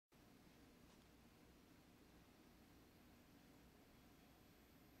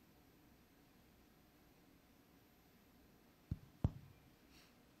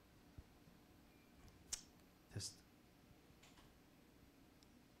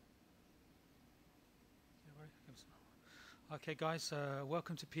Okay, guys,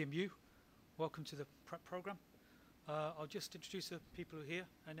 welcome to PMU. Welcome to the prep program. I'll just introduce the people who are here,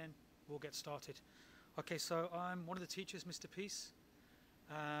 and then we'll get started. Okay, so I'm one of the teachers, Mr. Peace.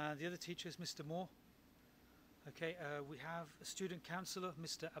 The other teacher is Mr. Moore. Okay, we have a student counsellor,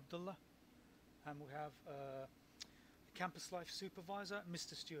 Mr. Abdullah, and we have a campus life supervisor,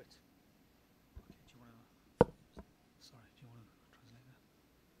 Mr. Stewart. Okay, do you want to? Sorry, do you want to translate that?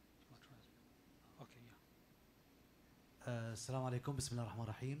 Do you want to translate? Okay, yeah. السلام عليكم، بسم الله الرحمن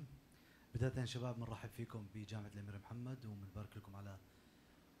الرحيم. بداية شباب بنرحب فيكم بجامعة الأمير محمد وبنبارك لكم على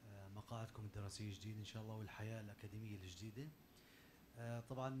مقاعدكم الدراسية الجديدة إن شاء الله والحياة الأكاديمية الجديدة.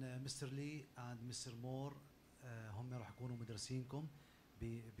 طبعا مستر لي and مستر مور هم راح يكونوا مدرسينكم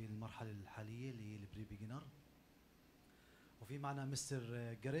بالمرحلة الحالية اللي هي البري بيجنر. وفي معنا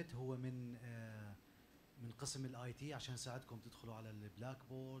مستر جاريت هو من قسم الاي تي عشان يساعدكم تدخلوا على البلاك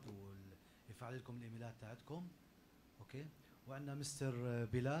بورد ويفعل لكم الايميلات تاعتكم. اوكي، وعندنا مستر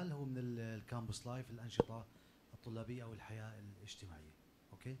بلال هو من الكامبوس لايف الانشطه الطلابيه او الحياه الاجتماعيه.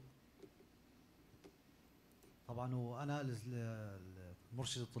 اوكي، طبعا وانا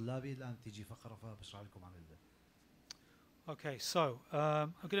المرشد الطلابي الان تيجي فقره فبشرح لكم عن Okay, so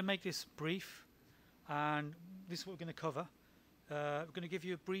I'm going to make this brief, and this is what we're going to cover. We're going to give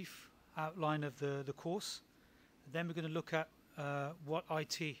you a brief outline of the course. Then we're going to look at what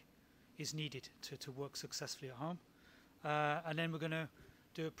IT is needed to work successfully at home. And then we're going to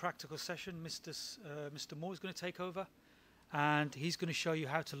do a practical session. Mr. Moore is going to take over, and he's going to show you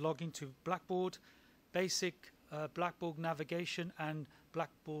how to log into Blackboard, basic Blackboard navigation, and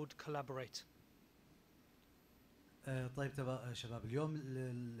Blackboard Collaborate. طيب شباب، اليوم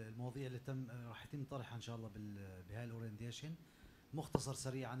المواضيع اللي راح يتم طرحها ان شاء الله بهاي الاورينتيشن مختصر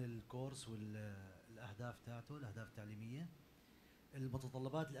سريع عن الكورس والاهداف تاعته، الاهداف التعليميه،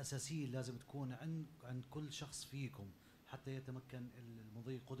 المتطلبات الاساسيه اللي لازم تكون عند كل شخص فيكم حتى يتمكن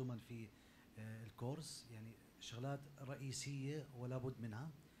المضي قدما في الكورس، يعني شغلات رئيسيه ولا بد منها.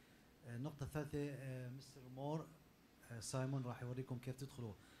 النقطه الثالثه مستر مور سايمون راح يوريكم كيف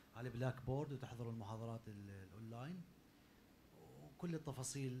تدخلوا على بلاك بورد وتحضروا المحاضرات الاونلاين وكل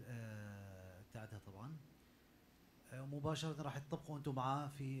التفاصيل بتاعتها طبعا. مباشره راح تطبقوا انتم معاه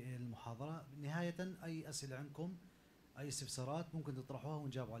في المحاضره. نهايه اي اسئله عندكم، اي استفسارات ممكن تطرحوها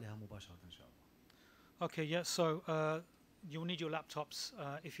ونجاوب عليها مباشره ان شاء الله. Okay, yeah, so you'll need your laptops.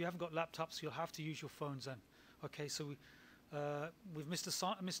 If you haven't got laptops, you'll have to use your phones then. Okay, so with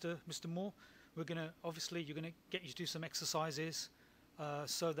Mr. Moore, we're going to, obviously, you're going to get you to do some exercises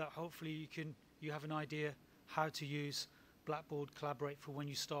so that hopefully you have an idea how to use Blackboard Collaborate for when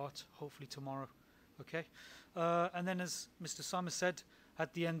you start, hopefully tomorrow. Okay, and then as Mr. Simon said, at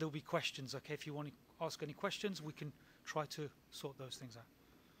the end there'll be questions. Okay, if you want to ask any questions, we can try to sort those things out.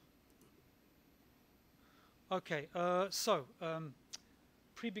 Okay, so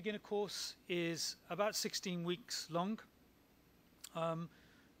pre-beginner course is about 16 weeks long.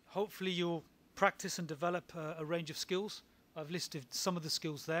 Hopefully you'll practice and develop a range of skills. I've listed some of the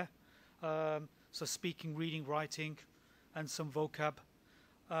skills there. So speaking, reading, writing, and some vocab.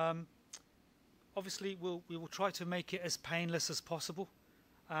 Obviously we will try to make it as painless as possible,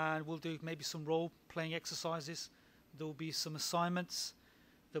 and we'll do maybe some role-playing exercises. There will be some assignments.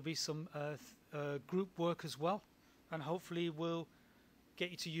 There'll be some group work as well, and hopefully we'll get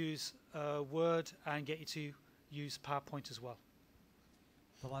you to use Word and get you to use PowerPoint as well.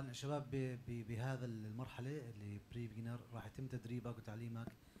 طبعا شباب بهذا المرحله اللي بري بيجنر راح يتم تدريبك وتعليمك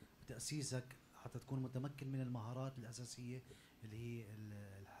وتاسيسك حتى تكون متمكن من المهارات الاساسيه اللي هي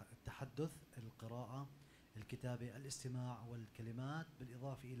التحدث، القراءه، الكتابه، الاستماع والكلمات،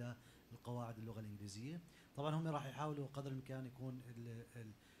 بالاضافه الى القواعد اللغه الانجليزيه. طبعا هم راح يحاولوا قدر الامكان يكون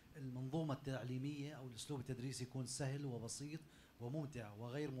المنظومه التعليميه او الاسلوب التدريسي يكون سهل وبسيط وممتع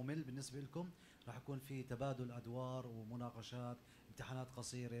وغير ممل بالنسبه لكم. راح يكون في تبادل ادوار ومناقشات، امتحانات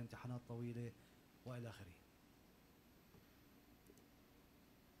قصيره، امتحانات طويله والى اخره.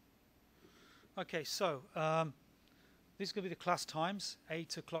 Okay, so this is going to be the class times,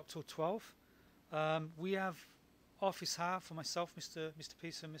 8 o'clock till 12. We have office hour for myself, Mr.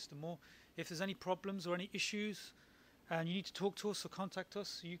 Peace and Mr. Moore. If there's any problems or any issues and you need to talk to us or contact us,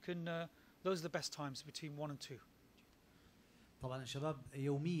 you can. Those are the best times between 1 and 2. طبعا شباب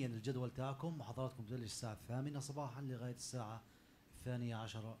يوميا الجدول تاعكم محاضراتكم تبلش الساعه 8 صباحا لغايه الساعه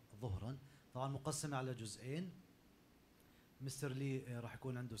 12 ظهرا. طبعا مقسمه على جزئين. مستر لي راح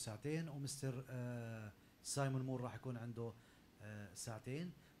يكون عنده ساعتين، ومستر سايمون مور راح يكون عنده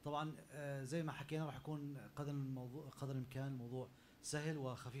ساعتين. طبعا زي ما حكينا راح يكون قدر الامكان الموضوع سهل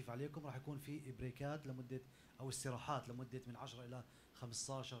وخفيف عليكم. راح يكون في بريكات لمده او استراحات لمده من 10 الى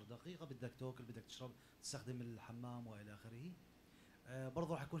 15 دقيقة، بدك تاكل بدك تشرب تستخدم الحمام والى اخره.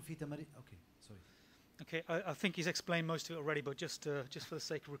 برضه راح يكون في تمارين. اوكي سوري. Okay, I think he's explained most of it already, but just for the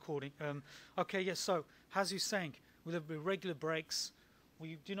sake of recording. Okay, yes, so as you're saying, with the regular breaks, we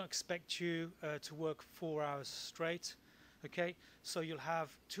do not expect you to work 4 hours straight. Okay, so you'll have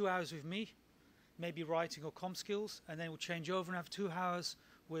 2 hours with me, maybe writing or comm skills, and then we'll change over and have 2 hours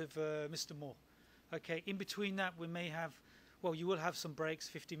with Mr. Moore. Okay, in between that, we may have, well, you will have some breaks,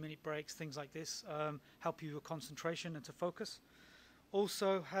 15-minute breaks, things like this, help you with concentration and to focus. Also,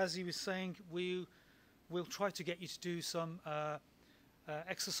 as he was saying, we'll try to get you to do some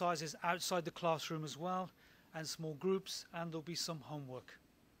exercises outside the classroom as well, and small groups, and there'll be some homework.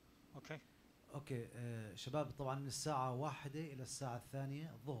 Okay. اوكي شباب، طبعا من الساعة 1 إلى الساعة 2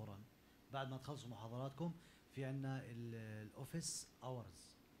 ظهرا بعد ما تخلصوا محاضراتكم في عنا الأوفيس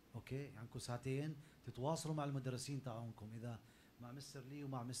أورز. اوكي، عندكم ساعتين تتواصلوا مع المدرسين تاعونكم، إذا مع مستر لي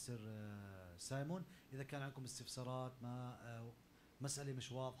ومع مستر سايمون، إذا كان عندكم استفسارات، ما مسألة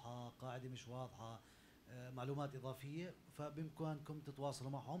مش واضحة، قاعدة مش واضحة، معلومات إضافية، فبإمكانكم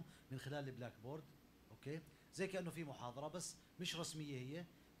تتواصلوا معهم من خلال البلاك بورد. اوكي، زي كأنه في محاضرة بس مش رسمية، هي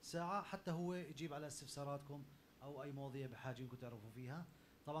ساعة حتى هو يجيب على استفساراتكم أو أي مواضيع بحاجة إنكم تعرفوا فيها.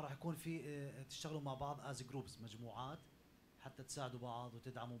 طبعا راح يكون في تشتغلوا مع بعض از جروبس، مجموعات، حتى تساعدوا بعض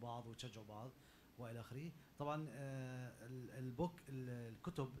وتدعموا بعض وتشجعوا بعض والى اخره. طبعا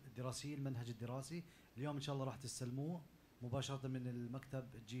الكتب الدراسيه، المنهج الدراسي اليوم ان شاء الله راح تستلموه مباشره من المكتب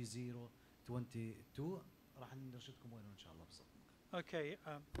G022. راح نرشدكم وينه ان شاء الله بالضبط. Okay,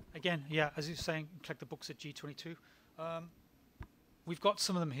 again, yeah, as you're saying, collect the books at G22. We've got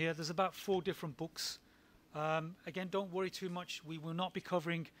some of them here. There's about 4 different books. Again, don't worry too much. We will not be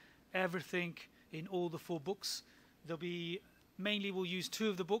covering everything in all the 4 books. There'll be, mainly we'll use 2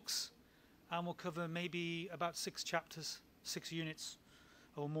 of the books, and we'll cover maybe about 6 chapters, 6 units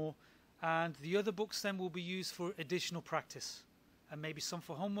or more. And the other books then will be used for additional practice, and maybe some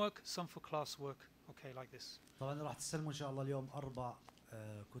for homework, some for classwork. Okay, like this. طبعا راح تستلموا ان شاء الله اليوم 4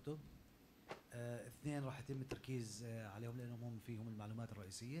 كتب. 2 راح يتم التركيز عليهم لانهم هم فيهم المعلومات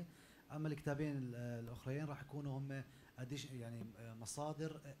الرئيسيه، اما الكتابين الاخرين راح يكونوا هم يعني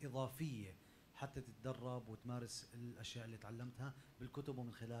مصادر اضافيه حتى تتدرب وتمارس الاشياء اللي تعلمتها بالكتب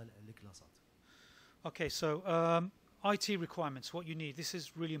ومن خلال الكلاسات. Okay, so IT requirements, what you need. This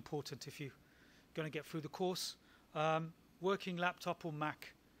is really important if you're going to get through the course. Working laptop or Mac.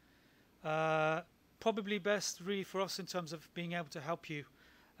 Probably best really for us in terms of being able to help you,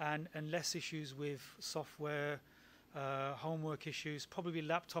 and less issues with software, homework issues. Probably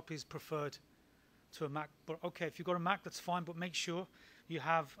laptop is preferred to a Mac, but okay, if you've got a Mac, that's fine, but make sure you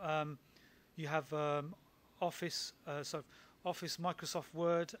have Office, Microsoft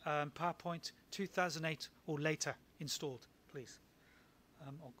Word, PowerPoint 2008 or later installed, please.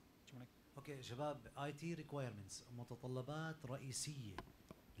 اوكي شباب، IT requirements، متطلبات رئيسية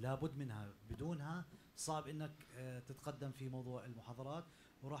لابد منها، بدونها صعب انك تتقدم في موضوع المحاضرات،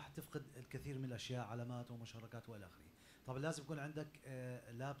 وراح تفقد الكثير من الاشياء، علامات ومشاركات والى اخره. طبعا لازم يكون عندك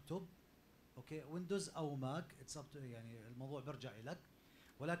لابتوب، اوكي، ويندوز او ماك، يعني الموضوع بيرجع لك.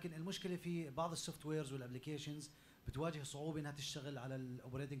 ولكن المشكله في بعض السوفت ويرز والابلكيشنز بتواجه صعوبه انها تشتغل على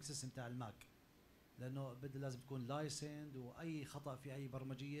الاوبريتنج سيستم تاع الماك، لانه لازم تكون لايسند، واي خطا في اي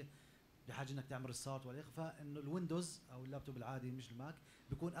برمجيه بحاجه انك تعمل ريستارت ولا اخفاء. انه الويندوز او اللابتوب العادي مش الماك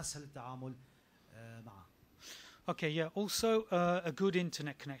بيكون اسهل التعامل معه. Okay, yeah. Also, a good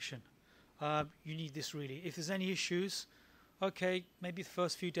internet connection. You need this really. If there's any issues, okay, maybe the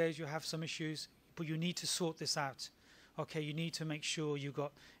first few days you have some issues, but you need to sort this out. Okay, you need to make sure you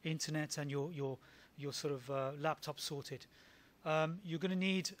got internet and your sort of laptop sorted. You're going to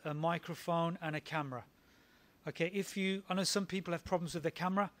need a microphone and a camera. Okay, I know some people have problems with their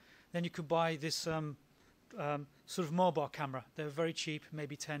camera, then you could buy this sort of mobile camera. They're very cheap,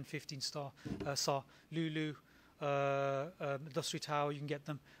 maybe 10, 15 SAR, Lulu, Industry Tower, you can get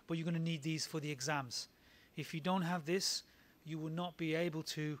them, but you're going to need these for the exams. If you don't have this, you will not be able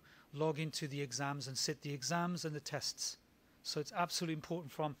to log into the exams and sit the exams and the tests. So it's absolutely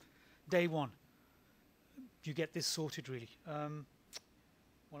important from day one you get this sorted really.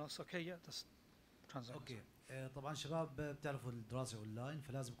 What else? Okay, yeah, that's translate. اوكي طبعا شباب، بتعرفوا الدراسه اونلاين،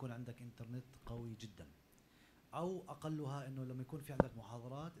 فلازم يكون عندك انترنت قوي جدا، او اقلها انه لما يكون في عندك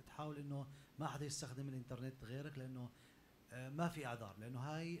محاضرات تحاول انه ما حدا يستخدم الانترنت غيرك، لانه ما في اعذار، لانه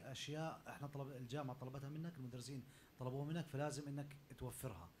هاي اشياء احنا الجامعه طلبتها منك، المدرسين طلبوها منك، فلازم انك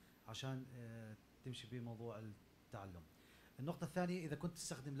توفرها عشان تمشي بموضوع التعلم. النقطه الثانيه، اذا كنت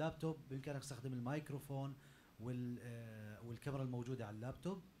تستخدم لابتوب بامكانك تستخدم الميكروفون والكاميرا الموجوده على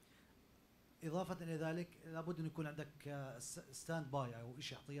اللابتوب. اضافه الى ذلك لابد ان يكون عندك ستاند باي او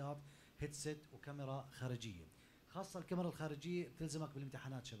شيء احتياط، هيدسيت وكاميرا خارجيه. خاصه الكاميرا الخارجيه بتلزمك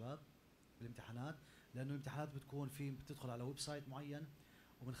بالامتحانات شباب، بالامتحانات، لانه الامتحانات بتكون في بتدخل على ويب سايت معين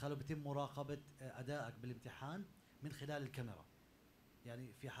ومن خلاله بيتم مراقبه ادائك بالامتحان من خلال الكاميرا.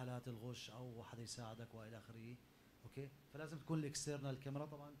 يعني في حالات الغش او حدا يساعدك والى اخره. اوكي، فلازم تكون الاكسترنال كاميرا.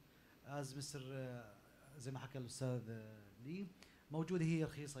 طبعا از مستر زي ما حكى الاستاذ لي موجوده، هي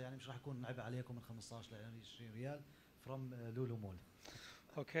رخيصه يعني مش راح يكون عبء عليكم من 15 ل 20 ريال from لولو مول.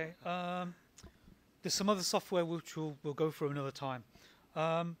 Okay. There's some other software which we'll go through another time.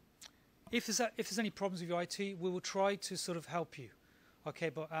 If there's any problems with your IT, we will try to sort of help you. Okay,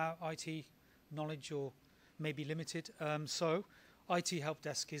 but our IT knowledge or may be limited. So IT help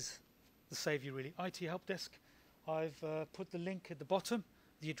desk is the savior really. IT help desk. I've put the link at the bottom,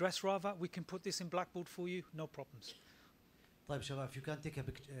 the address rather. We can put this in Blackboard for you, no problems. طيب شباب if you can take a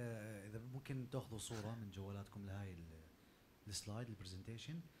اذا ممكن تاخذوا صوره من جوالاتكم لهاي السلايد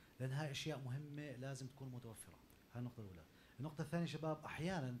البرزنتيشن، لان هاي اشياء مهمه لازم تكون متوفره. هاي النقطه الاولى. النقطه الثانيه شباب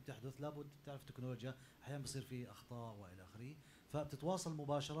احيانا بتحدث، لابد تعرف التكنولوجيا احيانا بصير في اخطاء والى اخره، فبتتواصل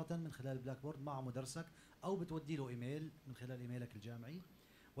مباشره من خلال البلاك بورد مع مدرسك او بتودي له ايميل من خلال ايميلك الجامعي.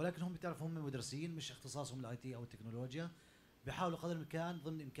 ولكن هم بتعرفوا هم مدرسين مش اختصاصهم الاي تي او التكنولوجيا، بيحاولوا قدر الامكان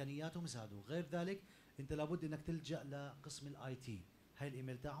ضمن امكانياتهم يساعدوا. غير ذلك انت لابد انك تلجا لقسم الاي تي، هاي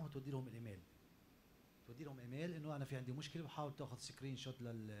الايميل تاعهم وتودي لهم الايميل، تودي لهم ايميل انه انا في عندي مشكله، وحاول تاخذ سكرين شوت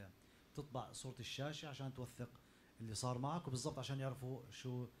تطبع صوره الشاشه عشان توثق اللي صار معك وبالضبط عشان يعرفوا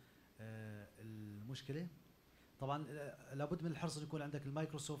شو المشكله. طبعا لابد من الحرص انه يكون عندك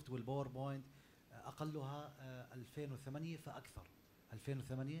المايكروسوفت والباوربوينت اقلها 2008 فاكثر.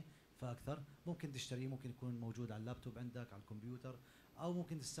 2008 فاكثر ممكن تشتريه، ممكن يكون موجود على اللابتوب عندك على الكمبيوتر، او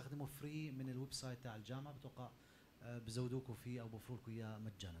ممكن تستخدمه فري من الويب سايت تاع الجامعه، بتوقع بزودوكوا فيه او بوفروا لكم اياه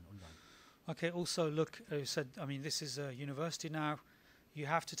مجانا اونلاين. Okay, also look, you said, I mean, this is a university now. You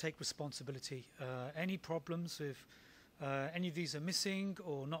have to take responsibility. Any problems if any of these are missing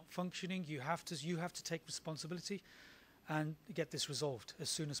or not functioning, you have to take responsibility and get this resolved as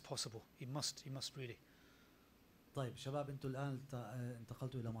soon as possible. You must really. طيب شباب انتم الان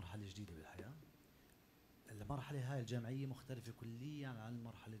انتقلتوا الى مرحله جديده بالحياه. المرحله هاي الجامعيه مختلفه كليا عن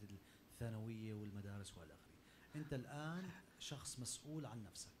المرحله الثانويه والمدارس والى اخره. انت الان شخص مسؤول عن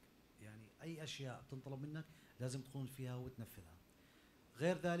نفسك، يعني اي اشياء بتنطلب منك لازم تقوم فيها وتنفذها.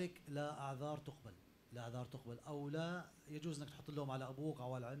 غير ذلك لا اعذار تقبل، لا اعذار تقبل، او لا يجوز انك تحط لهم على ابوك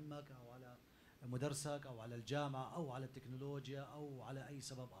او على عمك او على مدرسك او على الجامعه او على التكنولوجيا او على اي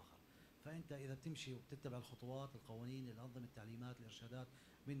سبب اخر. فانت اذا بتمشي وبتتبع الخطوات، القوانين، الانظمه، التعليمات، الارشادات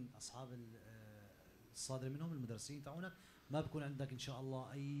من اصحاب الصادر منهم المدرسين تاعونك، ما بكون عندك ان شاء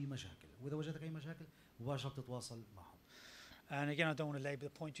الله اي مشاكل. واذا وجدتك اي مشاكل مباشره بتتواصل معهم. And again, I don't want to labour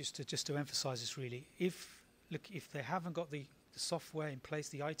the point, just to emphasise this really. If they haven't got the software in place,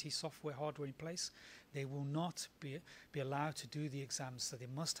 the IT software hardware in place, they will not be allowed to do the exams. So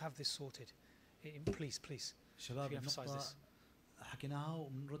they must have this sorted. Please. شباب النقطة حكيناها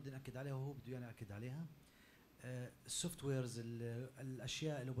وبنرد نأكد عليها وهو بده يعني أكد عليها. السوفت ويرز،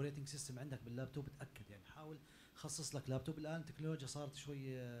 الاشياء الاوبريتنج سيستم عندك باللابتوب تاكد، يعني حاول خصص لك لابتوب. الان التكنولوجيا صارت شوي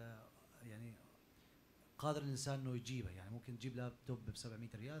يعني قادر الانسان انه يجيبها، يعني ممكن تجيب لابتوب ب 700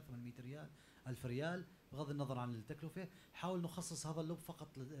 ريال 800 ريال 1000 ريال بغض النظر عن التكلفه. حاول نخصص هذا اللاب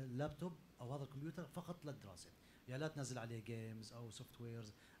فقط اللابتوب او هذا الكمبيوتر فقط للدراسه، يعني لا تنزل عليه جيمز او سوفت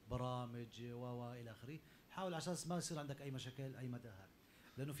ويرز برامج و الى اخره. حاول على اساس ما يصير عندك اي مشاكل اي متاهات،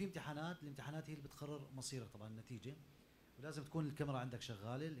 لانه في امتحانات، الامتحانات هي اللي بتقرر مصيرك طبعا النتيجه، ولازم تكون الكاميرا عندك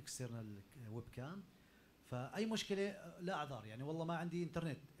شغاله، الاكسترنال ويب كام. فاي مشكله لا اعذار، يعني والله ما عندي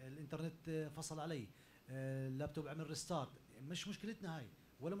انترنت، الانترنت فصل علي، اللابتوب عمل ريستارت، مش مشكلتنا هاي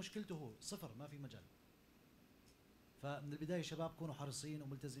ولا مشكلته هو، صفر، ما في مجال. فمن البدايه شباب كونوا حريصين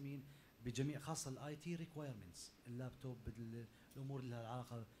وملتزمين بجميع، خاصه الاي تي ريكوايرمنتس، اللابتوب، الامور اللي لها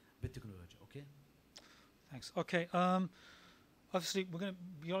علاقه بالتكنولوجيا. اوكي. Thanks. Okay. Obviously, we're going to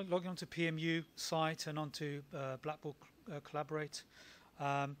be logging onto PMU site and onto Blackboard Collaborate.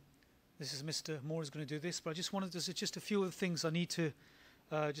 This is Mr. Moore is going to do this, but I just wanted, there's just a few of the things I need to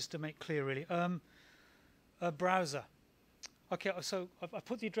just to make clear, really. A browser. Okay, so I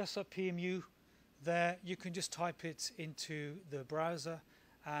put the address up PMU there. You can just type it into the browser,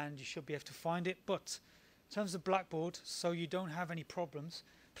 and you should be able to find it. But in terms of Blackboard, so you don't have any problems,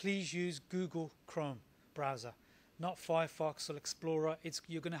 please use Google Chrome browser, not Firefox or Explorer.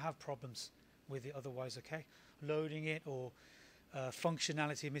 You're going to have problems with it otherwise. Okay, loading it or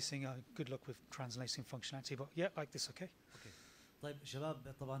functionality missing. Good luck with translating functionality, but yeah, like this. Okay. طيب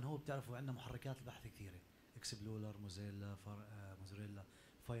شباب طبعا هو بتعرفوا عندنا محركات البحث كثيره، اكسبلورر، موزيلا،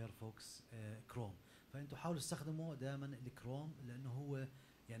 فايرفوكس، كروم. فانتوا حاولوا تستخدموا دائما الكروم لانه هو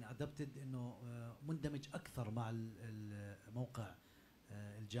يعني ادابتد انه مندمج اكثر مع موقع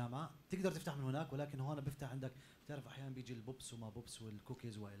الجامعه. تقدر تفتح من هناك ولكن هون بيفتح عندك، بتعرف احيانا بيجي البوبس وما بوبس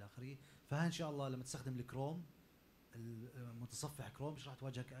والكوكيز والى اخره. فهي ان شاء الله لما تستخدم الكروم المتصفح كروم مش راح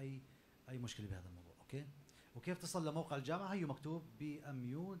تواجهك اي مشكله بهذا الموضوع. اوكي. وكيف تصل لموقع الجامعه؟ هيو مكتوب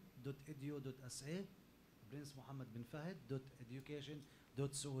bmu.edu.sa برنس محمد بن فهد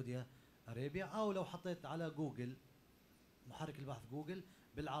 .education.سعودية ارابيا. او لو حطيت على جوجل محرك البحث جوجل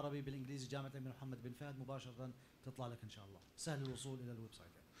بالعربي بالانجليزي جامعه الامير محمد بن فهد مباشره تطلع لك ان شاء الله. سهل الوصول الى الويب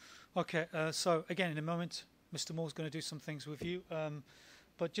سايت. Okay, so again, in a moment, Mr. Moore's going to do some things with you.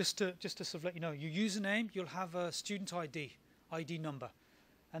 But just to sort of let you know, your username, you'll have a student ID number,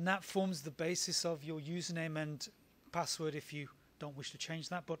 and that forms the basis of your username and password if you don't wish to change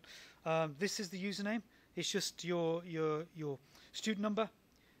that. But this is the username. It's just your student number,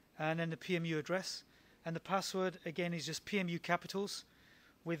 and then the PMU address, and the password again is just PMU capitals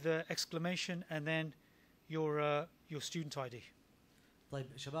with the exclamation, and then your student ID.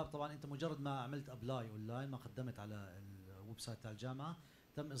 طيب شباب، طبعا انت مجرد ما عملت ابلاي اونلاين، ما قدمت على الويب سايت تاع الجامعه،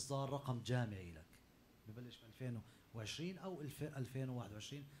 تم اصدار رقم جامعي لك ببلش ب 2020 او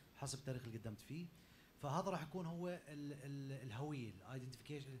 2021 حسب التاريخ اللي قدمت فيه. فهذا راح يكون هو الهويه،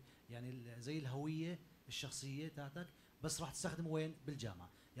 الايدنتيفيكيشن، يعني زي الهويه الشخصيه تاعتك، بس راح تستخدمه وين؟ بالجامعه.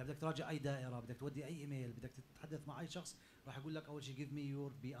 يعني بدك تراجع اي دائره، بدك تودي اي ايميل، بدك تتحدث مع اي شخص، راح يقول لك اول شيء give me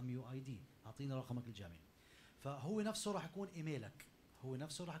your BMU ID، اعطيني رقمك الجامعي. فهو نفسه راح يكون ايميلك،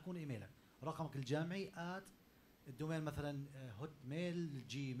 رقمك الجامعي الدومين مثلا هوت ميل،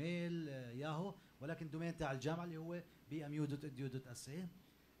 جيميل، ياهو، ولكن الدومين تاع الجامعه اللي هو bmu.edu.sa.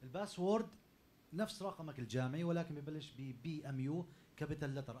 الباسورد نفس رقمك الجامعي ولكن ببلش ب BMU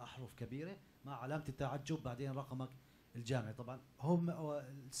كابيتال لتر، احرف كبيره مع علامه التعجب بعدين رقمك الجامعي. طبعا هم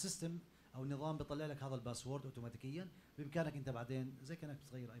السيستم او النظام بيطلع لك هذا الباسورد اوتوماتيكيا، بامكانك انت بعدين زي كانك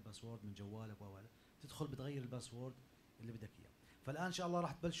بتغير اي باسورد من جوالك تدخل بتغير الباسورد اللي بدك اياه. فالان ان شاء الله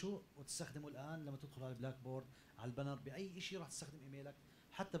راح تبلشوا وتستخدموا الان لما تدخل على البلاك بورد، على البانر، باي شيء راح تستخدم ايميلك.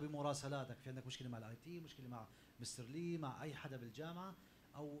 حتى بمراسلاتك، في عندك مشكله مع الاي تي، مشكله مع مستر لي، مع اي حدا بالجامعه،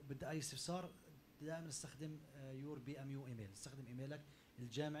 او بدي اي استفسار، دائما استخدم يور BMU ايميل، استخدم ايميلك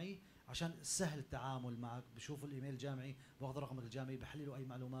الجامعي عشان سهل التعامل معك. بشوفوا الايميل الجامعي، باخذ رقمك الجامعي، بحللوا اي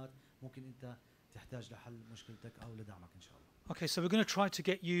معلومات ممكن انت تحتاج لحل مشكلتك او لدعمك ان شاء الله. Okay, so we're going to try to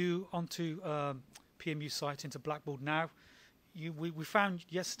get you onto PMU site into Blackboard now. We found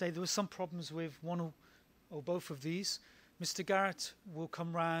yesterday there were some problems with one or both of these. Mr. Garrett will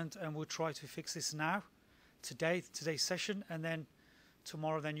come round and we'll try to fix this now, today's session, and then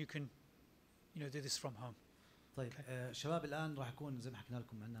tomorrow then you can do this from home. طيب شباب، الان راح يكون زي ما حكينا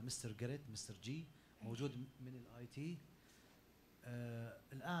لكم عندنا مستر جاريت، مستر جي موجود من الاي تي.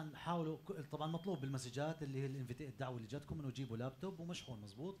 الان حاولوا، طبعا مطلوب بالمسجات اللي هي الدعوه اللي جاتكم انه جيبوا لابتوب ومشحون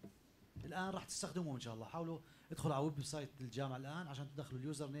مزبوط. الان راح تستخدموه ان شاء الله. حاولوا ادخلوا على ويب سايت الجامعه الان عشان تدخلوا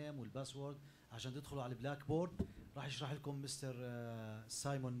اليوزر نيم والباسورد عشان تدخلوا على البلاك بورد. راح يشرح لكم مستر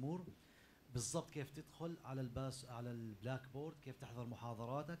سايمون مور بالضبط كيف تدخل على البلاك بورد، كيف تحضر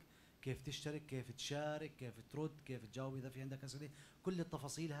محاضراتك، كيف تشترك، كيف تشارك، كيف ترد، كيف تجاوب اذا في عندك اسئله. كل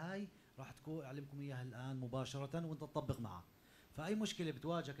التفاصيل هاي راح تكون اعلمكم اياها الان مباشره وانت تطبق معها. فاي مشكله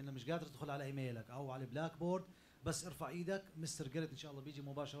بتواجهك انك مش قادر تدخل على ايميلك او على البلاك بورد، بس ارفع ايدك، مستر جاريت ان شاء الله بيجي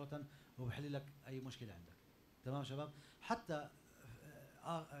مباشره وبحل لك اي مشكله عندك. تمام شباب؟ حتى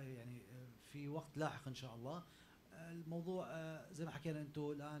يعني في وقت لاحق ان شاء الله الموضوع زي ما حكينا،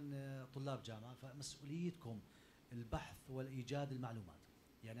 انتم الان طلاب جامعه، فمسؤوليتكم البحث والايجاد المعلومات.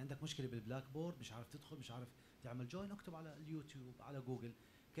 يعني عندك مشكله بالبلاك بورد، مش عارف تدخل، مش عارف تعمل جوين، اكتب على اليوتيوب، على جوجل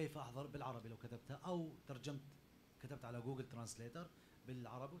كيف احضر بالعربي لو كتبتها، او كتبت على جوجل ترانسليتر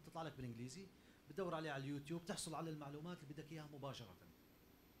بالعربي وتطلع لك بالانجليزي، بتدور عليه على اليوتيوب تحصل على المعلومات اللي بدك اياها مباشره.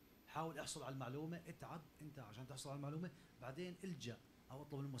 حاول احصل على المعلومه، اتعب انت عشان تحصل على المعلومه، بعدين الجا او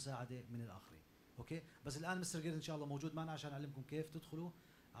اطلب المساعده من الاخرين. اوكي؟ بس الان مستر جيرد ان شاء الله موجود معنا عشان اعلمكم كيف تدخلوا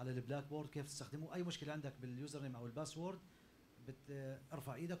على البلاك بورد، كيف تستخدموه. اي مشكله عندك باليوزر نيم او الباسورد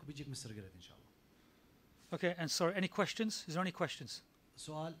ارفع ايدك وبيجيك مستر جيرد ان شاء الله. Okay, and sorry, any questions? Is there any questions?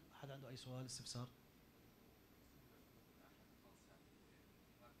 سؤال؟ حد عنده اي سؤال استفسار؟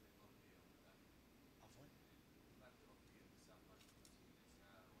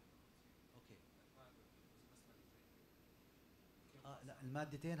 لا،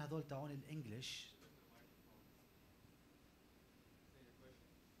 المادتين هذول تاعون الانجليش.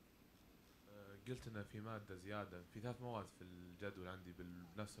 قلت انه في ماده زياده، في 3 مواد في الجدول عندي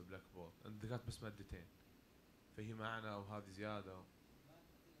بنفس البلاك بورد، انت ذكرت بس مادتين، فهي معنا او هذه زياده؟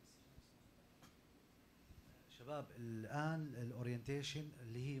 شباب الآن الأورينتيشن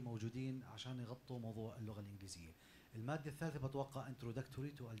اللي هي موجودين عشان يغطوا موضوع اللغة الإنجليزية. المادة الثالثة بتوقع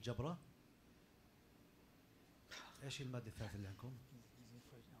introductory to الجبرة. إيش المادة الثالثة اللي عندكم؟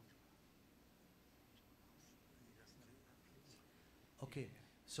 Okay,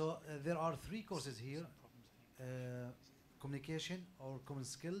 so there are 3 courses here. Communication or common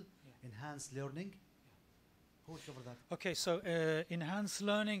skill, enhanced learning. Who will cover that? Okay, so enhanced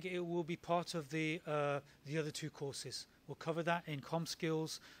learning, it will be part of the other 2 courses. We'll cover that in com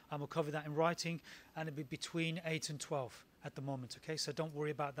skills, and we'll cover that in writing, and it'll be between 8 and 12 at the moment. Okay, so don't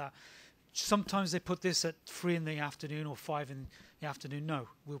worry about that. Sometimes they put this at 3 in the afternoon or 5 in the afternoon. No,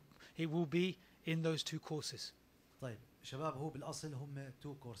 it will be in those 2 courses. طيب شباب هو بالأصل هم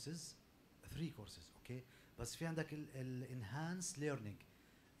 2 courses 3 courses اوكي بس في عندك الانهانس ليرنينج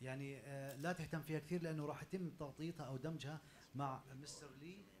يعني لا تهتم فيها كثير لانه راح يتم تغطيتها او دمجها مع مستر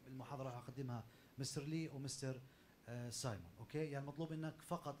لي بالمحاضره راح اقدمها مستر لي ومستر سايمون اوكي يعني مطلوب انك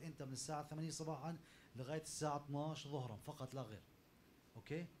فقط انت من الساعه 8 صباحا لغايه الساعه 12 ظهرا فقط لا غير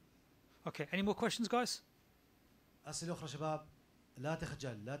اوكي Okay, any more questions guys? اسئله اخرى شباب لا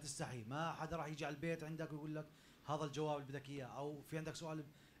تخجل لا تستحي ما حدا راح يجي على البيت عندك ويقول لك هذا الجواب اللي بدك اياه او في عندك سؤال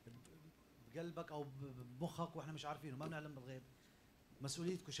بقلبك او بمخك واحنا مش عارفينه ما بنعلم بالغيب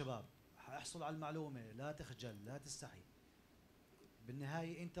مسؤوليتكم شباب احصل على المعلومه لا تخجل لا تستحي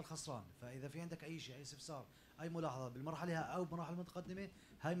بالنهايه انت الخسران فاذا في عندك اي شيء اي استفسار اي ملاحظه بالمرحله او بمراحل متقدمه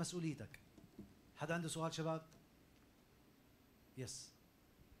هاي مسؤوليتك حدا عنده سؤال شباب يس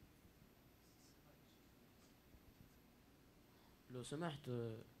لو سمحت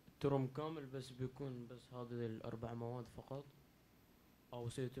ترم كامل بس بيكون بس هذه ال4 مواد فقط او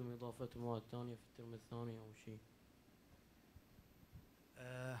سيتم اضافه مواد ثانيه في الترم الثاني او شيء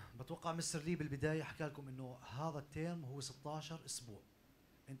بتوقع مستر لي بالبدايه حكى لكم انه هذا الترم هو 16 اسبوع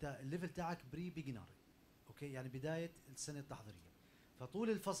انت الليفل تاعك بري بيجنر اوكي يعني بدايه السنه التحضيريه فطول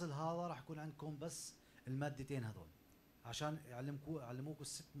الفصل هذا راح يكون عندكم بس المادتين هذول عشان يعلموكم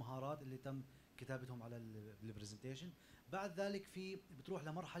ال6 مهارات اللي تم كتابتهم على البرزنتيشن بعد ذلك في بتروح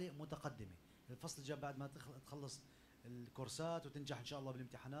لمرحله متقدمه الفصل الجاي بعد ما تخلص الكورسات وتنجح ان شاء الله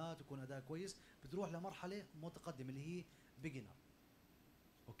بالامتحانات ويكون اداء كويس بتروح لمرحله متقدمه اللي هي بيجنر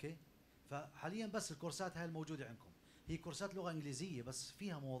اوكي فحاليا بس الكورسات هاي الموجوده عندكم هي كورسات لغه انجليزيه بس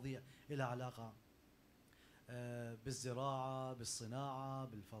فيها مواضيع لها علاقه بالزراعه بالصناعه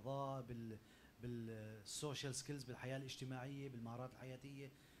بالفضاء بالسوشيال سكيلز بالحياه الاجتماعيه بالمهارات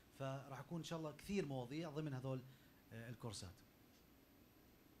الحياتيه فراح يكون ان شاء الله كثير مواضيع ضمن هذول الكورسات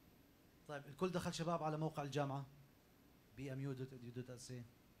طيب الكل دخل شباب على موقع الجامعه bmu.edu.sa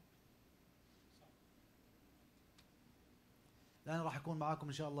الان راح يكون معاكم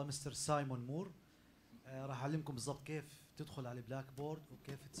ان شاء الله مستر سايمون مور راح اعلمكم بالضبط كيف تدخل على البلاك بورد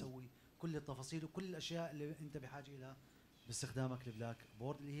وكيف تسوي كل التفاصيل وكل الاشياء اللي انت بحاجه لها باستخدامك البلاك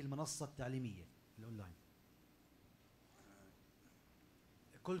بورد اللي هي المنصه التعليميه الاونلاين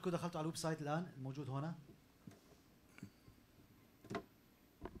كلكم دخلتوا على الويب سايت الان الموجود هنا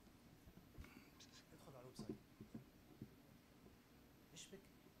ادخل على الويب سايت ايش بك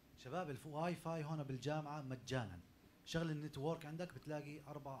شباب الواي فاي هنا بالجامعه مجانا شغل النتورك عندك بتلاقي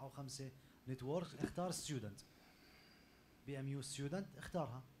 4 أو 5 نتورك اختار ستودنت BMU ستودنت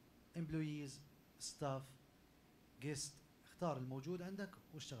اختارها employees staff guest اختار الموجود عندك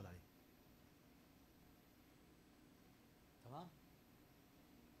واشتغل عليه تمام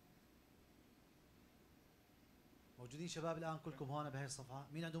موجودين شباب الان كلكم هون بهي الصفحه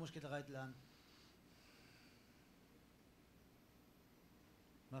مين عنده مشكله لغايه الان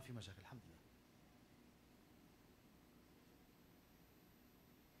ما في مشاكل الحمد لله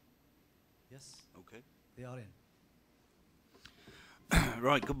Yes. Okay. They are in.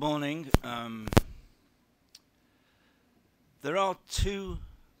 Right, good morning. There are 2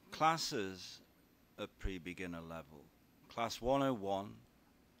 classes at pre-beginner level, Class 101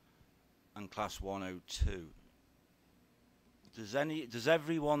 and Class 102. Does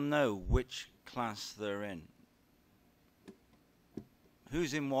everyone know which class they're in?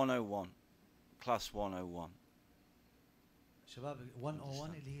 Who's in 101? Class 101. شباب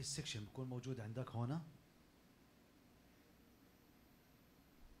 101 اللي هي السكشن بكون موجود عندك هنا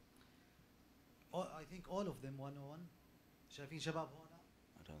I think all of them 101 شايفين شباب هنا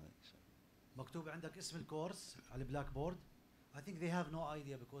I don't think so. مكتوب عندك اسم الكورس على البلاك بورد I think they have no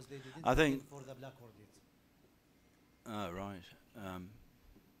idea because they didn't I think- for the black board yet Oh, right.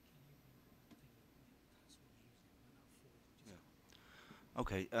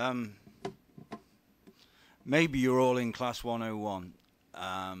 Okay. Maybe you're all in Class 101.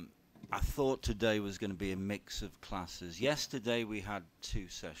 I thought today was going to be a mix of classes. Yesterday we had 2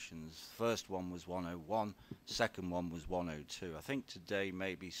 sessions. First one was 101, second one was 102. I think today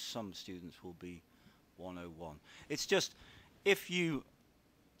maybe some students will be 101. It's just, if you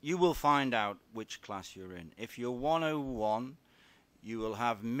will find out which class you're in. If you're 101, you will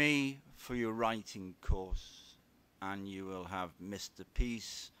have me for your writing course, and you will have Mr.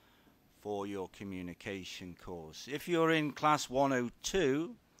 Peace for your communication course. If you're in class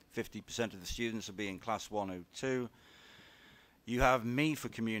 102, 50% of the students will be in class 102. You have me for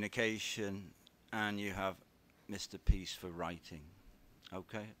communication, and you have Mr. Peace for writing.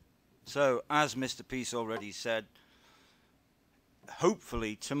 Okay? So, as Mr. Peace already said,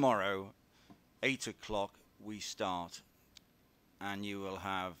 hopefully tomorrow, 8 o'clock, we start, and you will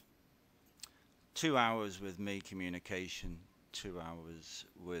have 2 hours with me communication, 2 hours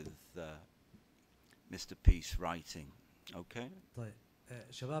with Mr. Peace writing. Okay? طيب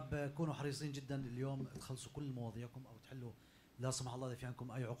شباب كونوا حريصين جدا اليوم تخلصوا كل مواضيعكم او تحلوا لا سمح الله اذا في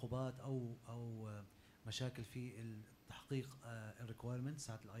عندكم اي عقوبات او مشاكل في تحقيق الريكويرمنت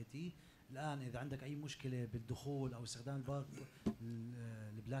ساعه الاي تي. الان اذا عندك اي مشكله بالدخول او استخدام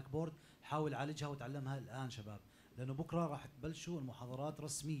البلاك بورد حاول عالجها وتعلمها الان شباب، لانه بكره راح تبلشوا المحاضرات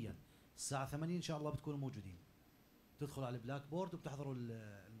رسميا الساعه 8 ان شاء الله بتكونوا موجودين. تدخلوا على البلاك بورد وبتحضروا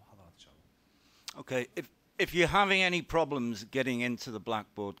المحاضرات ان شاء الله. Okay, if you're having any problems getting into the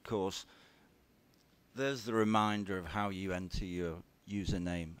Blackboard course, there's the reminder of how you enter your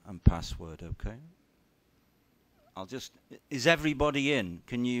username and password, okay? Is everybody in?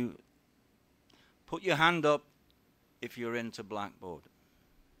 Can you put your hand up if you're into Blackboard?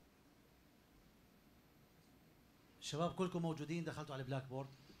 الشباب كلكم موجودين، دخلتوا على البلاك بورد؟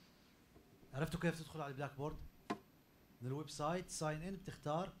 عرفتوا كيف تدخلوا على البلاك بورد؟ من الويب سايت ساين ان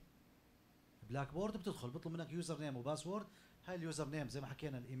بتختار بلاك بورد وبتدخل، بيطلب منك يوزر نيم وباسورد. هاي اليوزر نيم زي ما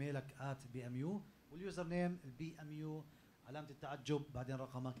حكينا الايميلك @bmu، واليوزر نيم الBMU علامة التعجب بعدين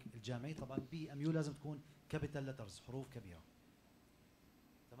رقمك الجامعي. طبعا BMU لازم تكون كابيتال لترز، حروف كبيرة.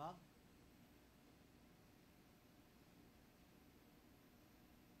 تمام؟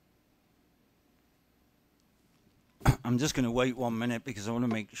 I'm just going to wait 1 minute because I want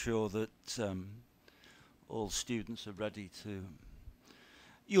to make sure that all students are ready to...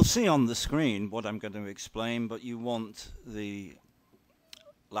 You'll see on the screen what I'm going to explain, but you want the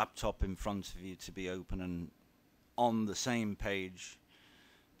laptop in front of you to be open and on the same page,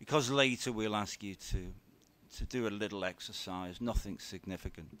 because later we'll ask you to do a little exercise, nothing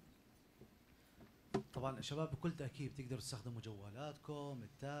significant. طبعا الشباب بكل تأكيد تقدروا تستخدموا جوالاتكم،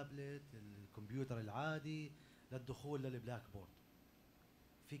 التابلت، الكمبيوتر العادي للدخول للبلاك بورد.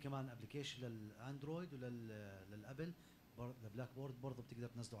 في كمان ابلكيشن للاندرويد وللابل البلاك بورد برضه بتقدر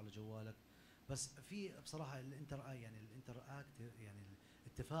تنزله على جوالك. بس في بصراحه الانتراكت يعني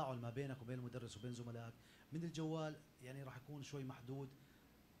التفاعل ما بينك وبين المدرس وبين زملائك من الجوال يعني راح يكون شوي محدود،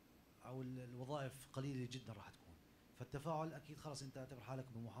 او الوظائف قليله جدا راح تكون. فالتفاعل اكيد خلاص انت اعتبر حالك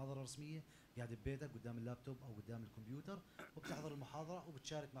بمحاضره رسميه قاعد ببيتك قدام اللابتوب او قدام الكمبيوتر وبتحضر المحاضره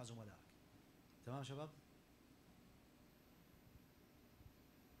وبتشارك مع زملائك. تمام شباب؟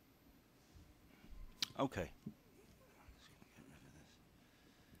 Okay.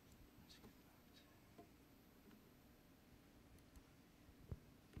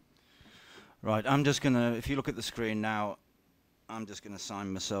 Right, I'm just going to, if you look at the screen now, I'm just going to sign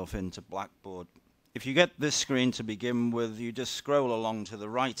myself into Blackboard. If you get this screen to begin with, you just scroll along to the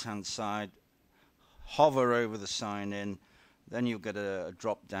right-hand side, hover over the sign in, then you'll get a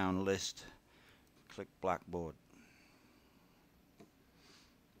drop-down list, click Blackboard.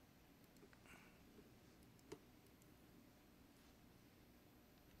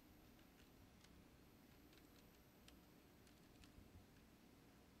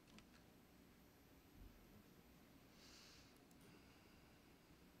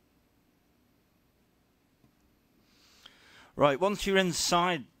 Right, once you're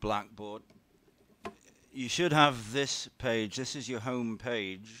inside Blackboard, you should have this page. This is your home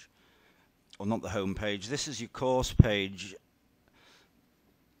page, or not the home page, this is your course page.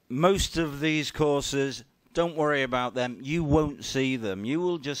 Most of these courses, don't worry about them, you won't see them. You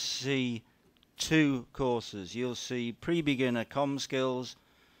will just see 2 courses. You'll see pre-beginner comm skills,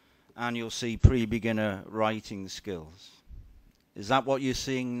 and you'll see pre-beginner writing skills. Is that what you're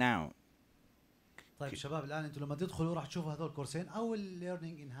seeing now? طيب شباب الان انتم لما تدخلوا راح تشوفوا هذول الكورسين او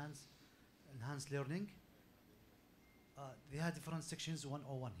الليرنينج enhanced learning. They have different sections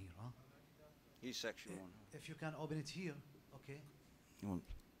 101 here, huh? Here's section 1. If you can open it here, okay.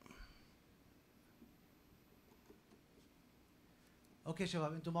 اوكي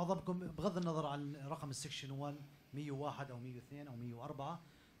شباب انتم معظمكم بغض النظر عن رقم السكشن 1 101 او 102 او 104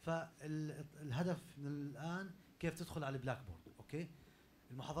 فالهدف من الآن كيف تدخل على البلاك بورد. أوكي،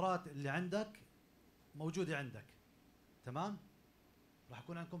 المحاضرات اللي عندك موجودة عندك، تمام؟ راح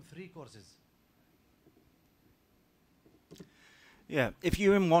يكون عندكم 3 courses. Yeah, if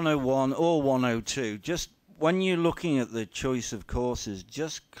you're in 101 or 102, just when you're looking at the choice of courses,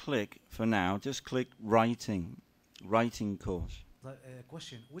 just click, for now, just click writing course.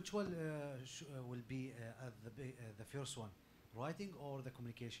 Question, which one will be the first one, writing or the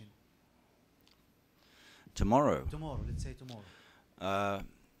communication? Tomorrow. Tomorrow, let's say tomorrow.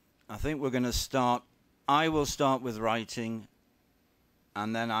 I think we're going to start, I will start with writing, and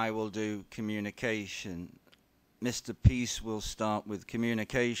then I will do communication. Mr. Peace will start with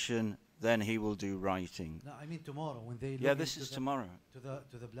communication, then he will do writing. No, I mean tomorrow when they Yeah, this is tomorrow.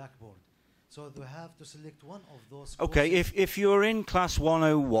 To the blackboard. So they have to select one of those. Okay, courses. if you're in class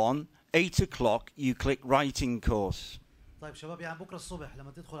 101, 8 o'clock, you click writing course. طيب شباب يعني بكره الصبح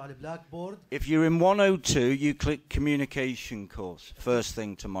لما تدخل على البلاك بورد. If you're in 102, you click communication course. First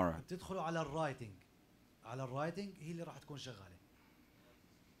thing tomorrow. تدخلوا على الرايتنج. على الرايتنج هي اللي راح تكون شغاله.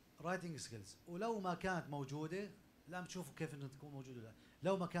 رايتنج سكيلز، ولو ما كانت موجوده لا بتشوفوا كيف انه تكون موجوده. لا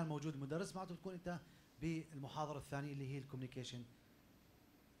لو ما كان موجود المدرس معناته بتكون انت بالمحاضره الثانيه اللي هي الكوميونيكيشن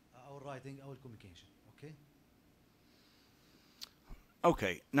او الرايتنج او الكوميونيكيشن. اوكي.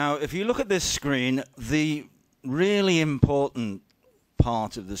 Okay, now if you look at this screen, the really important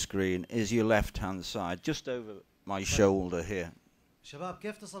part of the screen is your left hand side, just over my shoulder here. شباب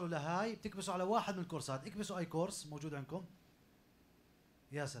كيف تصلوا لهاي؟ بتكبسوا على واحد من الكورسات، اكبسوا اي كورس موجود عندكم.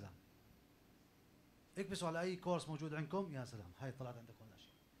 يا سلام. اكبسوا على اي كورس موجود عندكم، يا سلام، هاي طلعت عندك ولا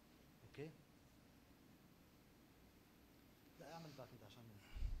شيء. اوكي؟ لا اعمل باك انت عشان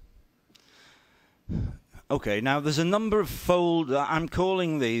Okay, now there's a number of folder. I'm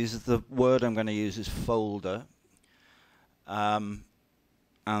calling these, the word I'm going to use is folder.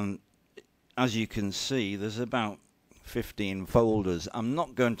 And as you can see, there's about 15 folders. I'm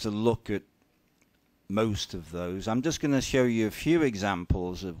not going to look at most of those. I'm just going to show you a few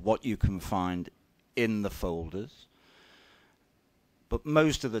examples of what you can find in the folders. But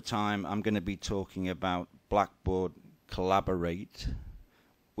most of the time, I'm going to be talking about Blackboard Collaborate,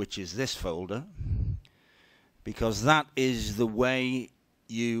 which is this folder, because that is the way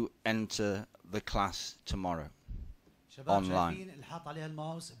you enter the class tomorrow. شباب Online. شايفين اللي حاط عليها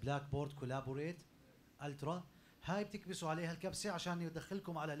الماوس بلاك بورد كولابوريت الترا، هاي بتكبسوا عليها الكبسه عشان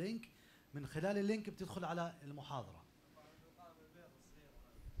يدخلكم على لينك، من خلال اللينك بتدخل على المحاضره.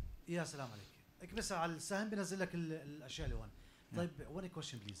 يا سلام عليك، اكبسها على السهم بنزل لك الاشياء اللي هون. طيب one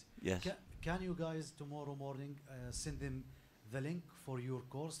question please. Yes. Can you guys tomorrow morning send them the link for your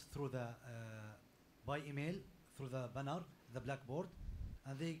course through the by email through the banner, the blackboard,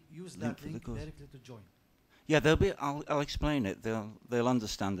 and they use Link that for the link course. directly to join. Yeah, they'll be. I'll explain it. They'll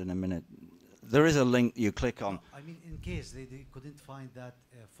understand in a minute. There is a link you click on. I mean, in case they couldn't find that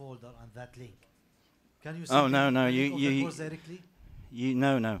folder and that link, can you? Oh, no, them no, the you- link of the you- course directly.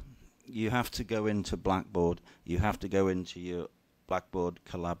 No. You have to go into Blackboard. You have to go into your Blackboard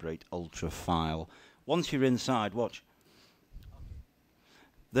Collaborate Ultra file. Once you're inside, watch.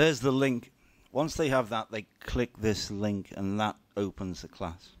 There's the link. Once they have that, they click this link, and that opens the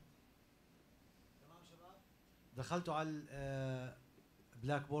class. دخلتوا على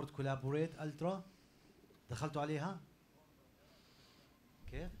بلاك بورد كولابوريت الترا، دخلتوا عليها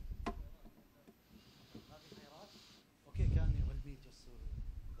كيف؟ اوكي كان will be just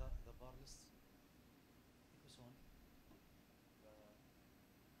the bar list. اكبس هون.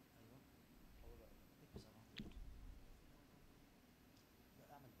 ايوه اكبس هون.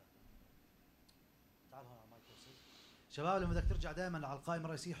 لا اعمل باك. تعال هون على ماي كورسز. شباب لما بدك ترجع دائما على القائمه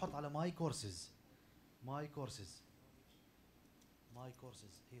الرئيسيه حط على ماي كورسز. My courses. My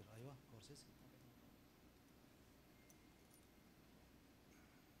courses. Here, أيوة courses.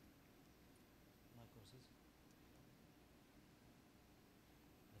 My courses.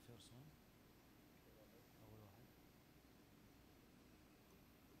 The first one. أول واحد.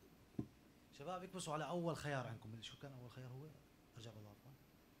 شباب اكبسوا على أول خيار عندكم، شو كان أول خيار هو؟ أرجع بالله عفوا.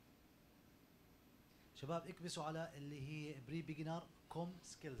 شباب اكبسوا على اللي هي بري بيجنر كوم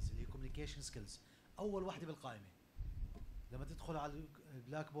سكيلز، اللي هي كوميونيكيشن سكيلز. اول واحده بالقائمه. لما تدخل على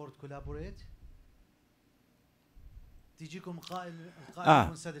البلاك بورد كولابوريت تيجيكم القائمه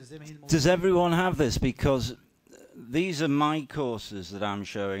منسدله زي ما هي الموجوده. Does everyone have this? Because these are my courses that I'm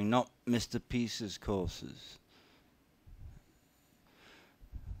showing, not Mr. Peace's courses.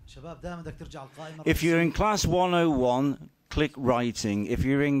 شباب دائما بدك ترجع القائمه. If you're in class 101, click writing. If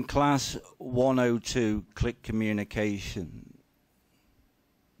you're in class 102, click communication.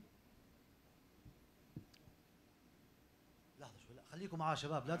 لحظه شوي، لا خليكم معاه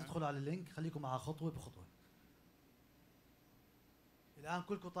شباب، لا تدخلوا على اللينك، خليكم معاه خطوه بخطوه. الان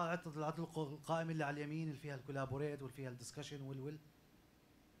كلكم طالعت القائمه اللي على اليمين اللي فيها الكولابوريت واللي فيها الدسكشن والويل.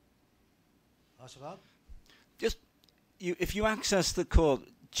 شباب Just if you access the course,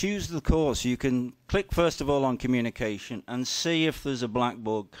 choose the course, you can click first of all on communication and see if there's a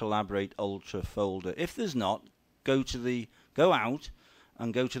Blackboard Collaborate Ultra folder. If there's not, go out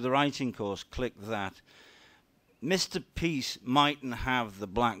and go to the writing course, click that. Mr. Peace mightn't have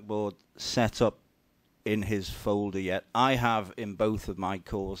the Blackboard set up in his folder yet. I have in both of my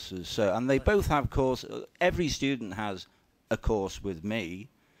courses, so, and they both have every student has a course with me.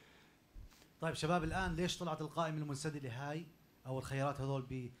 طيب شباب، الان ليش طلعت القائمه المنسدله هاي او الخيارات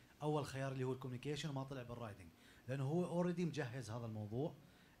هذول باول خيار اللي هو الكوميونيكيشن وما طلع بالرايتنج؟ لانه هو اوريدي مجهز هذا الموضوع.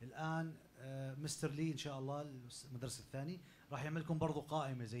 الان مستر لي ان شاء الله المدرس الثاني راح يعمل لكم برضه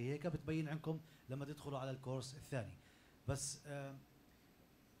قائمه زي هيك بتبين عندكم لما تدخلوا على الكورس الثاني. بس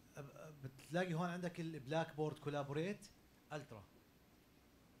بتلاقي هون عندك البلاك بورد كولابوريت الترا.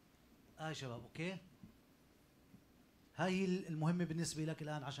 شباب اوكي، هاي هي المهمه بالنسبه لك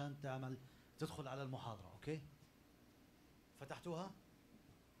الان عشان تدخل على المحاضره. اوكي فتحتوها؟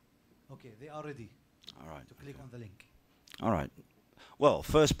 اوكي they are ready. All right. To click on the link. All right. Well,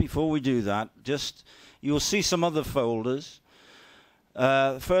 first, before we do that, you'll see some other folders.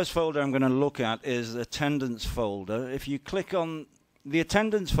 The first folder I'm going to look at is the attendance folder. If you click on the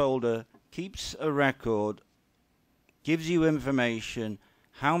attendance folder, keeps a record, gives you information,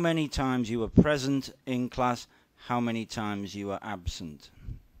 how many times you were present in class, how many times you were absent.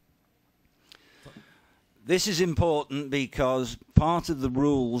 This is important because part of the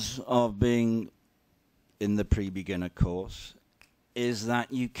rules of being in the pre-beginner course is that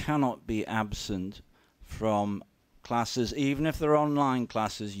you cannot be absent from classes. Even if they're online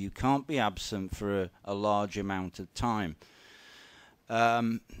classes, you can't be absent for a large amount of time.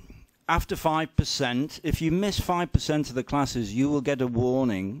 After 5%, if you miss 5% of the classes, you will get a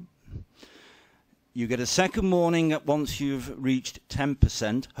warning. You get a second warning once you've reached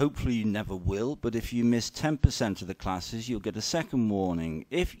 10%. Hopefully you never will, but if you miss 10% of the classes, you'll get a second warning.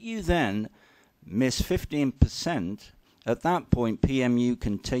 If you then miss 15%, at that point PMU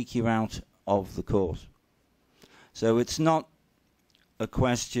can take you out of the course. So it's not a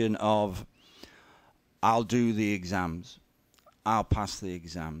question of I'll do the exams, I'll pass the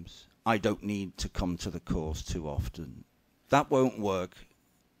exams, I don't need to come to the course too often. That won't work.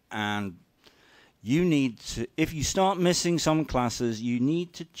 And you need to, if you start missing some classes, you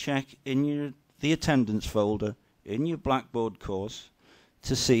need to check in the attendance folder in your Blackboard course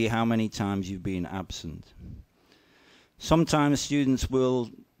to see how many times you've been absent. Sometimes students will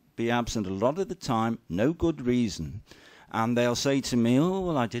be absent a lot of the time, no good reason, and they'll say to me, oh,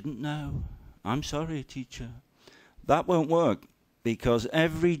 well, I didn't know. I'm sorry, teacher. That won't work because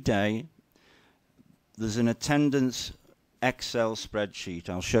every day there's an attendance Excel spreadsheet.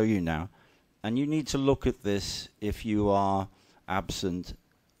 I'll show you now. And you need to look at this if you are absent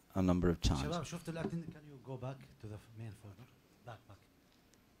a number of times. شباب شفت الأكتن؟ Can you go back to the main folder? Back.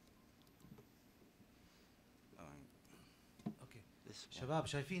 Okay. شباب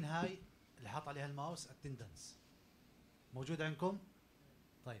شايفين هاي اللي حاط عليها الماوس attendance موجود عندكم؟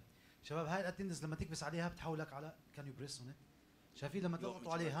 طيب شباب هاي الاتندنس لما تكبس عليها بتحولك على can you press on it؟ شايفين لما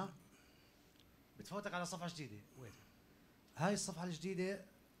تضغطوا عليها بتفوتك على صفحة جديدة. وين؟ هاي الصفحة الجديدة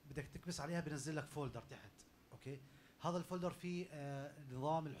بدك تكبس عليها بنزل لك فولدر تحت. اوكي هذا الفولدر فيه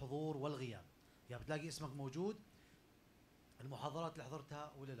نظام الحضور والغياب، يعني بتلاقي اسمك موجود، المحاضرات اللي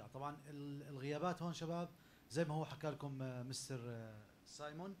حضرتها ولا لا. طبعا الغيابات هون شباب زي ما هو حكى لكم مستر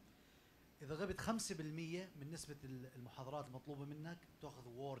سايمون، اذا غبت 5% من نسبة المحاضرات المطلوبة منك تاخذ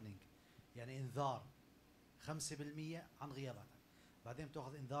وورنينج، يعني انذار 5% عن غياباتك. بعدين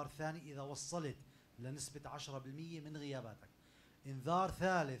تاخذ انذار ثاني اذا وصلت لنسبة 10% من غياباتك. انذار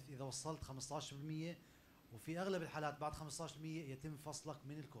ثالث اذا وصلت 15%، وفي اغلب الحالات بعد 15% يتم فصلك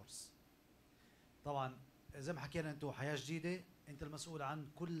من الكورس. طبعا زي ما حكينا انتم حياة جديدة، انت المسؤول عن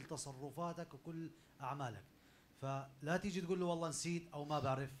كل تصرفاتك وكل اعمالك، فلا تيجي تقول له والله نسيت او ما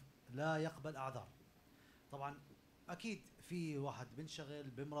بعرف، لا يقبل اعذار. طبعا اكيد في واحد بنشغل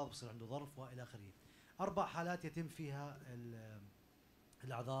بمرض بصير عنده ظرف والى اخره. 4 حالات يتم فيها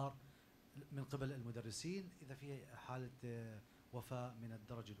الاعذار من قبل المدرسين. اذا في حالة وفاة من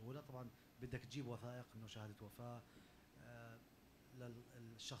الدرجة الأولى طبعا بدك تجيب وثائق انه شهادة وفاة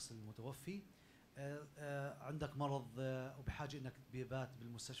للشخص المتوفي. عندك مرض وبحاجة انك تبات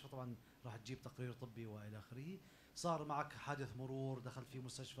بالمستشفى، طبعا راح تجيب تقرير طبي والى اخره. صار معك حادث مرور دخلت في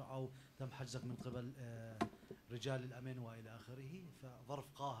مستشفى او تم حجزك من قبل رجال الامن والى اخره، فظرف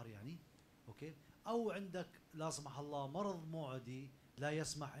قاهر يعني. اوكي او عندك لا سمح الله مرض معدي لا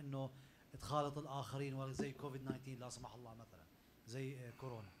يسمح انه تخالط الاخرين ولا زي كوفيد 19 لا سمح الله مثلا زي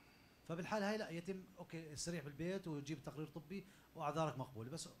كورونا. فبالحال هاي لا يتم اوكي السريع بالبيت وتجيب تقرير طبي واعذارك مقبوله.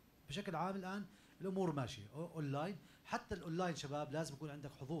 بس بشكل عام الان الامور ماشيه اونلاين. حتى الاونلاين شباب لازم يكون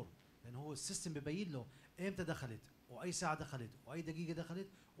عندك حضور، لانه هو السيستم ببين له امتى دخلت واي ساعه دخلت واي دقيقه دخلت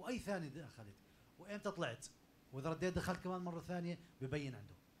واي ثانيه دخلت وامتى طلعت، واذا رديت دخلت كمان مره ثانيه ببين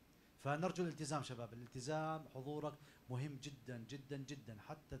عنده. فنرجو الالتزام شباب، الالتزام حضورك مهم جدا جدا جدا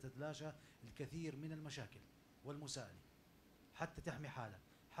حتى تتلاشى الكثير من المشاكل والمسائل، حتى تحمي حالك،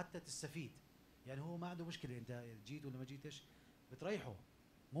 حتى تستفيد. يعني هو ما عنده مشكله انت جيت ولا ما جيتش، بتريحه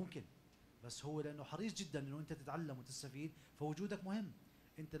ممكن، بس هو لانه حريص جدا انه انت تتعلم وتستفيد فوجودك مهم.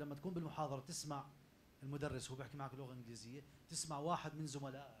 انت لما تكون بالمحاضره تسمع المدرس هو بيحكي معك لغه انجليزيه، تسمع واحد من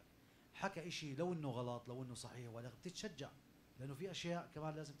زملائك حكى شيء لو انه غلط لو انه صحيح ولا بتتشجع، لانه في اشياء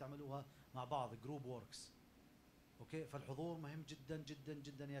كمان لازم تعملوها مع بعض جروب ووركس. اوكي، فالحضور مهم جدا جدا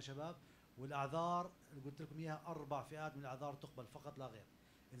جدا يا شباب. والاعذار اللي قلت لكم اياها 4 فئات من الاعذار تقبل فقط لا غير.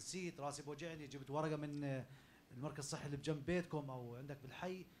 نسيت راسي بوجعني جبت ورقه من المركز الصحي اللي بجنب بيتكم او عندك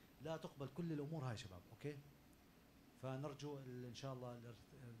بالحي، لا تقبل كل الامور هاي شباب. اوكي، فنرجو ان شاء الله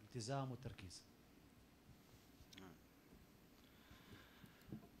الالتزام والتركيز.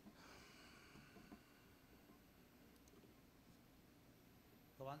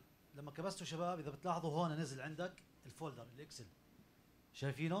 طبعا لما كبستوا شباب اذا بتلاحظوا هون نزل عندك الفولدر الاكسل،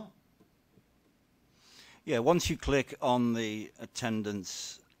 شايفينه؟ Yeah, once you click on the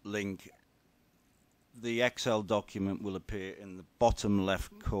attendance link, the Excel document will appear in the bottom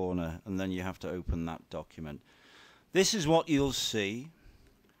left corner, and then you have to open that document. This is what you'll see.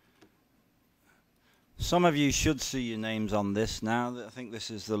 Some of you should see your names on this now. I think this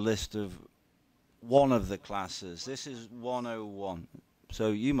is the list of one of the classes. This is 101. So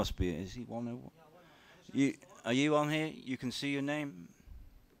you must be, is he 101? Are you on here? You can see your name?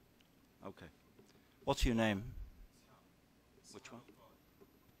 Okay. What's your name? Which one?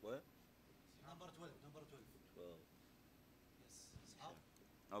 What? Number 12. Number 12. Yes.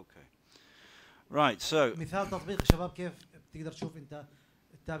 Okay. Right, so مثال تطبيق شباب كيف بتقدر تشوف انت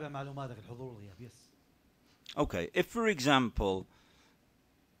تتابع معلوماتك الحضور والغياب. Yes. okay, if for example,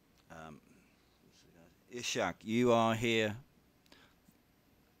 Ishak, you are here,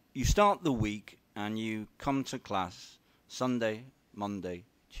 you start the week and you come to class Sunday, Monday,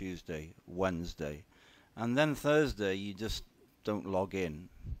 Tuesday, Wednesday, and then Thursday you just don't log in.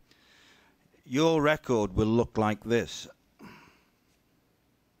 Your record will look like this.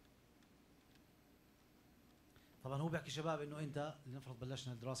 طبعا هو بيحكي شباب انه انت لنفرض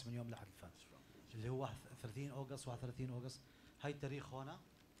بلشنا الدراسه من يوم الاحد الفات اللي هو 30 اوغست 31 اوغست، هاي التاريخ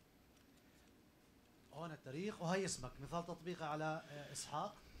هون التاريخ وهي اسمك. مثال تطبيقي على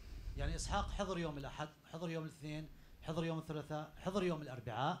اسحاق، يعني اسحاق حضر يوم الاحد، حضر يوم الاثنين، حضر يوم الثلاثاء، حضر يوم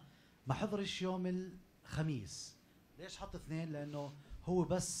الاربعاء، ما حضرش يوم الخميس. ليش حط اثنين؟ لانه هو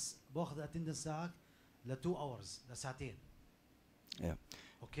بس باخذ اتندنس تاعك ل 2 hours، لساعتين. Yeah.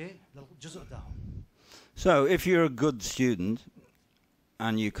 اوكي، للجزء تاعه. So if you're a good student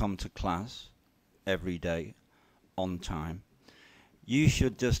and you come to class every day on time, you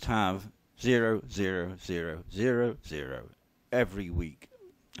should just have 0, 0, 0, 0, 0 every week.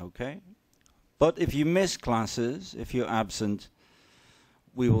 Okay? But if you miss classes, if you're absent,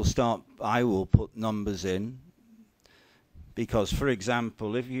 I will put numbers in, because for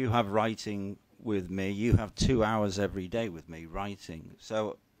example, if you have writing with me, you have 2 hours every day with me writing.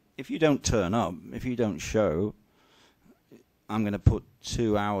 So if you don't turn up, if you don't show, I'm going to put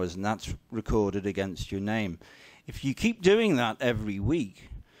 2 hours and that's recorded against your name. If you keep doing that every week,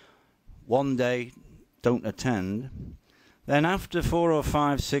 one day don't attend, then after 4 or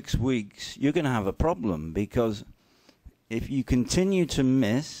 5, 6 weeks, you're going to have a problem, because if you continue to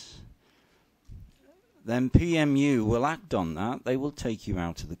miss, then PMU will act on that. They will take you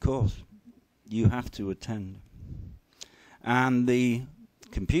out of the course. You have to attend. And the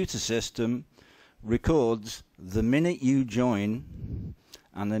computer system records the minute you join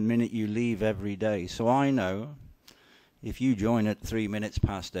and the minute you leave every day. So I know if you join at 3 minutes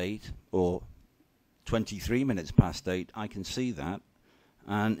past 8 or 23 minutes past 8, I can see that.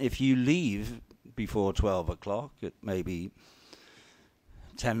 And if you leave before 12 o'clock at maybe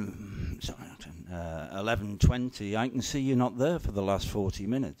 11:20, I can see you're not there for the last 40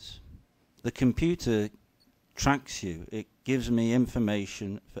 minutes. The computer tracks you. It gives me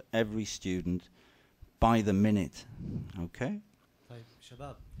information for every student by the minute. Okay? طيب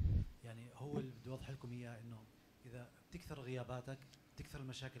شباب، يعني هو اللي بدي اوضح لكم اياه انه اذا بتكثر غياباتك بتكثر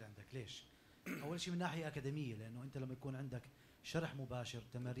المشاكل عندك. ليش؟ اول شيء من ناحيه اكاديميه، لانه انت لما يكون عندك شرح مباشر،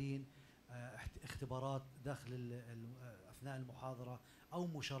 تمارين، اختبارات داخل اثناء المحاضره او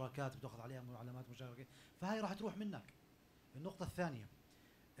مشاركات بتاخذ عليها علامات مشاركه، فهي راح تروح منك. النقطه الثانيه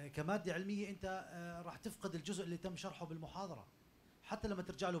كماده علميه انت راح تفقد الجزء اللي تم شرحه بالمحاضره، حتى لما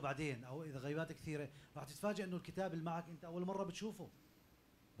ترجع له بعدين او اذا غيبات كثيره راح تتفاجئ انه الكتاب اللي معك انت اول مره بتشوفه،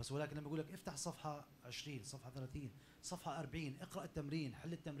 بس ولكن لما بقول لك افتح صفحه 20 صفحه 30 صفحه 40 اقرا التمرين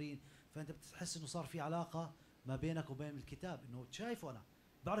حل التمرين، فانت بتحس انه صار في علاقه ما بينك وبين الكتاب، انه شايفه انا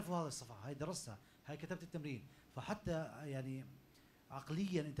بعرفه هذا الصفحه، هاي درستها، هاي كتبت التمرين، فحتى يعني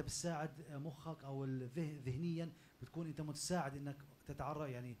عقليا انت بتساعد مخك او ذهنيا بتكون انت متساعد انك تتعرف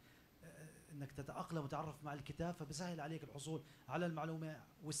يعني انك تتاقلم وتتعرف مع الكتاب، فبسهل عليك الحصول على المعلومه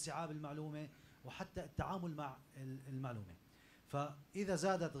واستيعاب المعلومه وحتى التعامل مع المعلومه. فاذا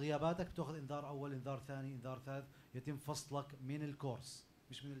زادت غياباتك بتاخذ انذار اول، انذار ثاني، انذار ثالث، يتم فصلك من الكورس،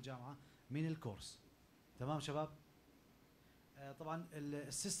 مش من الجامعه، من الكورس. تمام شباب؟ طبعا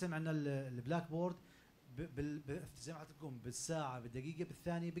السيستم عندنا البلاك بورد زي ما قلت لكم بالساعه بالدقيقه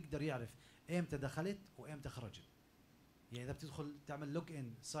بالثانيه بيقدر يعرف امتى دخلت وامتى خرجت. يعني اذا بتدخل تعمل لوج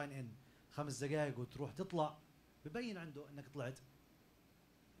ان ساين ان 5 دقائق وتروح تطلع ببين عنده انك طلعت،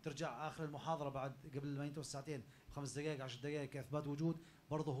 ترجع اخر المحاضره بعد قبل ما ينتهوا الساعتين ب5 دقائق 10 دقائق كاثبات وجود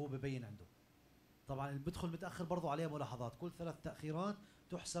برضه هو ببين عنده. طبعا اللي بدخل متاخر برضه عليه ملاحظات، كل 3 تاخيرات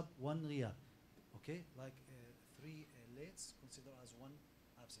تحسب 1 غياب. اوكي like 3 lates consider as 1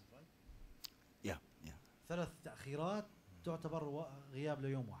 absent right. Yeah. 3 تاخيرات تعتبر غياب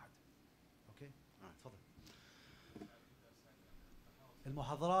ليوم واحد. اوكي تفضل.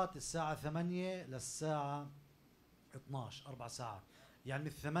 المحاضرات الساعه 8 للساعه 12 4 ساعات، يعني من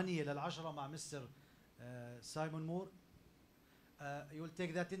 8 لل10 مع مستر سايمون مور. You will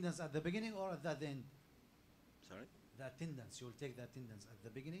take the attendance at the beginning or at the end? Sorry? The attendance, you will take the attendance at the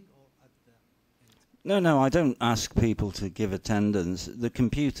beginning or at the end? No, I don't ask people to give attendance. The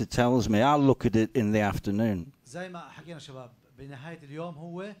computer tells me. I'll look at it in the afternoon. زي ما حكينا شباب بنهاية اليوم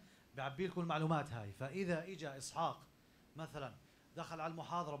هو بيعبي لكم المعلومات هاي، فإذا إجا إسحاق مثلا دخل على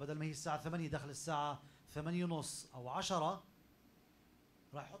المحاضرة بدل ما هي الساعة 8 دخل الساعة 8:30 أو 10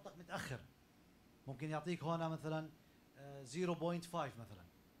 راح يحطك متأخر، ممكن يعطيك هون مثلا 0.5 مثلا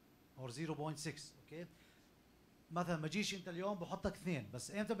أو 0.6. أوكي مثلا ما جيش أنت اليوم بحطك 2،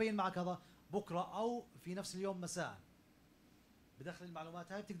 بس إمتى ببين معك هذا؟ بكرة أو في نفس اليوم مساء بدخل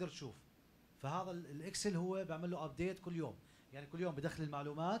المعلومات هاي بتقدر تشوف. فهذا الإكسل هو بعمل له أبديت كل يوم، يعني كل يوم بدخل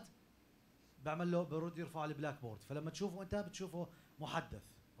المعلومات بعمل له برد يرفع على البلاك بورد، فلما تشوفه أنت بتشوفه محدث.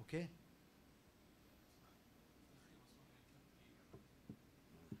 أوكي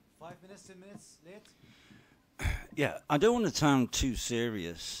 5 minutes 10 minutes late. Yeah, I don't want to sound too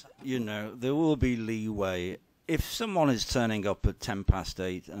serious. You know, there will be leeway. If someone is turning up at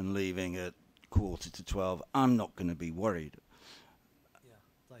 8:10 and leaving at 11:45, I'm not going to be worried.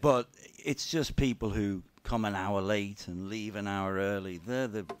 Yeah, But it's just people who come an hour late and leave an hour early.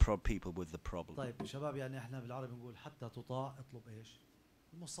 They're the people with the problem. طيب شباب يعني احنا بالعربي بنقول حتى تطاع اطلب ايش؟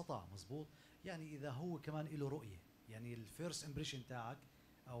 المستطاع. مزبوط. يعني اذا هو كمان له رؤيه، يعني الفيرست امبريشن تاعك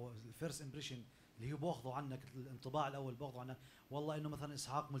او الفيرست امبريشن اللي هو باخذه عنك، الانطباع الاول باخذه عنك والله انه مثلا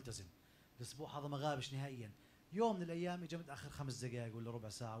اسحاق ملتزم، الاسبوع هذا ما غابش نهائيا، يوم من الايام اجى متاخر 5 دقائق ولا ربع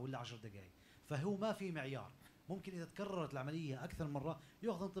ساعه ولا 10 دقائق، فهو ما في معيار. ممكن اذا تكررت العمليه اكثر من مره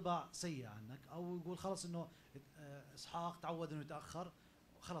ياخذ انطباع سيء عنك، او يقول خلص انه اسحاق تعود انه يتاخر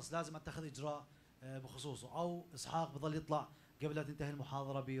خلص لازم اتخذ اجراء بخصوصه، او اسحاق بضل يطلع قبل لا تنتهي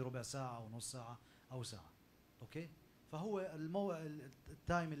المحاضره بربع ساعه او نص ساعه او ساعه. اوكي فهو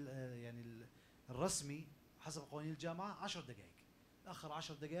التايم يعني الرسمي حسب قوانين الجامعه 10 دقائق، تاخر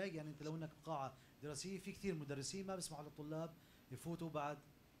 10 دقائق يعني انت لو انك بقاعه دراسيه في كثير مدرسين ما بيسمحوا للطلاب يفوتوا بعد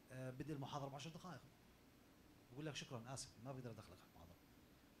بدء المحاضره ب 10 دقائق، بقول لك شكرا اسف ما بقدر ادخلك على المحاضره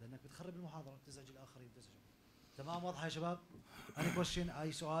لانك بتخرب المحاضره بتزعج الاخرين بتزعج. تمام واضحه يا شباب؟ اني كويشن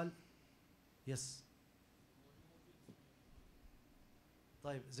اي سؤال؟ يس.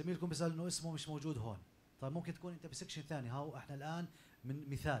 طيب زميلكم بيسال انه اسمه مش موجود هون، طيب ممكن تكون انت بسكشن ثاني. هاو احنا الان من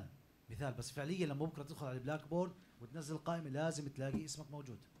مثال بس فعليا لما بكره تدخل على البلاك بورد وتنزل القائمه لازم تلاقي اسمك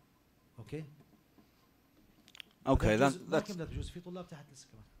موجود. اوكي Okay, لكن لا بجوز في طلاب تحت لسه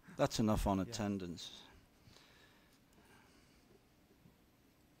كمان. that's enough on attendance.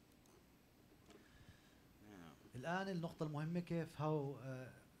 الآن النقطة المهمة كيف how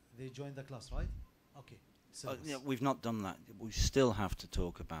they join the class, right? Okay. Yeah, we've not done that. We still have to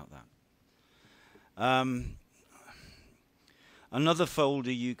talk about that. Another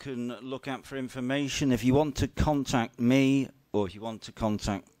folder you can look at for information. If you want to contact me or if you want to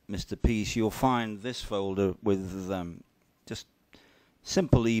contact Mr. Peace, you'll find this folder with just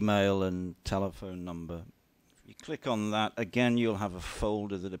simple email and telephone number If you click on that, again, you'll have a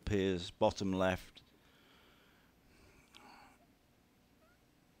folder that appears bottom left.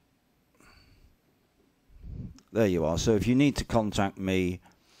 There you are. So if you need to contact me,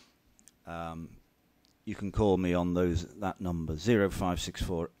 you can call me on that number,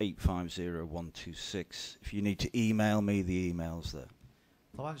 0564 850 126. If you need to email me, the email's there.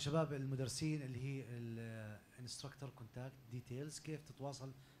 طبعا شباب المدرسين اللي هي الانستراكتور كونتاكت ديتيلز، كيف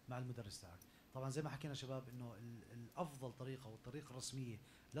تتواصل مع المدرس تاعك. طبعا زي ما حكينا شباب انه الافضل طريقه والطريقه الرسميه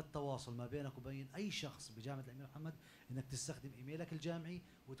للتواصل ما بينك وبين اي شخص بجامعه الامير محمد انك تستخدم ايميلك الجامعي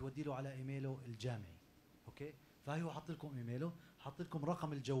وتودي له على ايميله الجامعي. اوكي، فهي هو حط لكم ايميله، حط لكم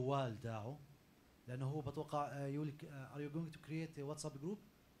رقم الجوال تاعه، لانه هو بتوقع يقول لك are you going to create a WhatsApp group?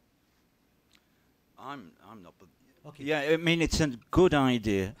 I'm not. Okay. Yeah, I mean it's a good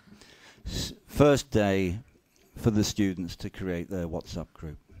idea. First day for the students to create their WhatsApp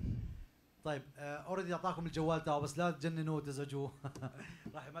group. طيب اوريدي اعطاكم الجوال تاعه، بس لا تجننوا وتزعجوه.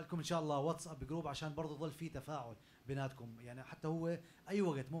 راح يعمل لكم ان شاء الله واتساب جروب عشان برضه يضل في تفاعل بيناتكم، يعني حتى هو اي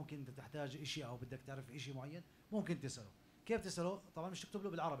وقت ممكن انت تحتاج شيء او بدك تعرف شيء معين ممكن تساله. كيف تساله؟ طبعا مش تكتب له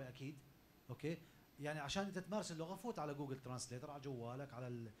بالعربي اكيد، اوكي؟ يعني عشان انت تمارس اللغه فوت على جوجل ترانسليتر على جوالك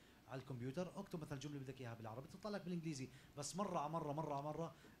على الكمبيوتر، اكتب مثلا جمله بدك اياها بالعربي تطلع لك بالانجليزي، بس مره على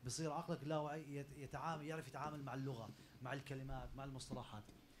مره بصير عقلك اللاواعي يعرف يتعامل مع اللغه، مع الكلمات، مع المصطلحات.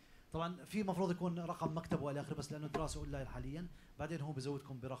 طبعا في مفروض يكون رقم مكتبه والى اخره، بس لانه دراسه اونلاين حاليا، بعدين هو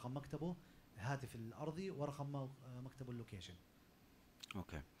بزودكم برقم مكتبه هاتف الارضي ورقم مكتبه اللوكيشن.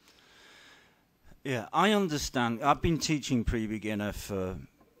 Okay. Yeah, I understand. I've been teaching pre-beginner for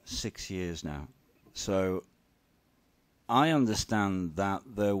 6 years now. So I understand that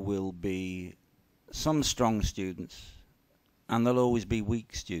there will be some strong students and there'll always be weak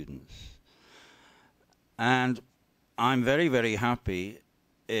students. And I'm very, very happy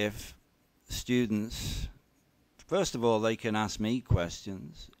if students, first of all, they can ask me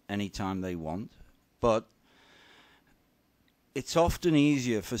questions anytime they want, but it's often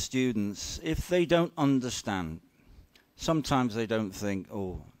easier for students if they don't understand. Sometimes they don't think,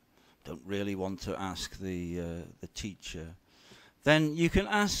 oh, don't really want to ask the teacher. Then you can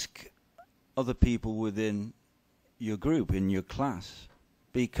ask other people within your group, in your class,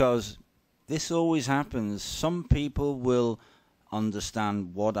 because this always happens. Some people will understand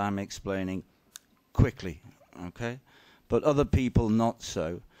what I'm explaining quickly, okay? But other people not so.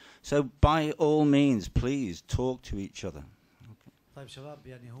 So by all means, please talk to each other. Okay. طيب شباب،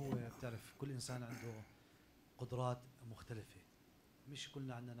 يعني هو بتعرف كل انسان عنده قدرات مختلفة، مش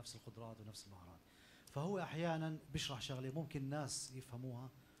كلنا عندنا نفس القدرات ونفس المهارات، فهو احيانا بيشرح شغله ممكن ناس يفهموها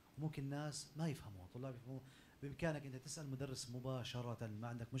وممكن ناس ما يفهموها، طلاب يفهموها. بامكانك انت تسال مدرس مباشره، ما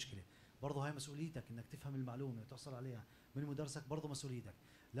عندك مشكله، برضه هاي مسؤوليتك انك تفهم المعلومه وتحصل عليها من مدرسك، برضه مسؤوليتك.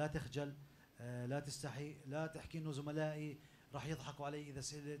 لا تخجل، لا تستحي، لا تحكي انه زملائي راح يضحكوا علي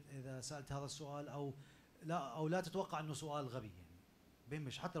اذا سالت هذا السؤال، او لا تتوقع انه سؤال غبي. يعني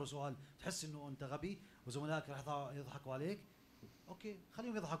بهمش حتى لو سؤال تحس انه انت غبي وزملائك راح يضحكوا عليك، اوكي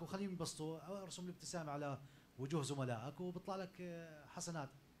خليهم يضحكوا، خليهم ينبسطوا، ارسم الابتسامه على وجوه زملائك وبيطلع لك حسنات،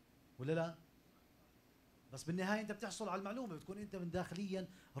 ولا لا؟ بس بالنهايه انت بتحصل على المعلومه، بتكون انت من داخليا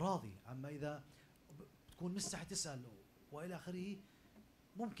راضي. اما اذا بتكون مستحي تسال والى اخره،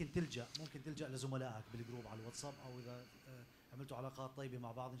 ممكن تلجا لزملائك بالجروب على الواتساب، او اذا عملتوا علاقات طيبه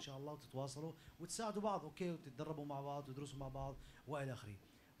مع بعض ان شاء الله وتتواصلوا وتساعدوا بعض، اوكي، وتتدربوا مع بعض وتدرسوا مع بعض والى اخره.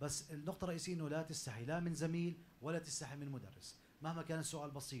 بس النقطه الرئيسيه انه لا تستحي لا من زميل ولا تستحي من مدرس، مهما كان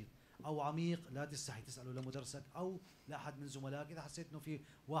السؤال بسيط او عميق لا تستحي تساله لمدرسك او لاحد من زملائك. اذا حسيت انه في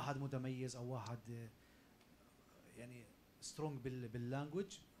واحد متميز او واحد يعني سترونج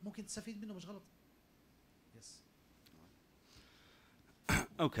باللانجوج ممكن تستفيد منه، مش غلط. يس.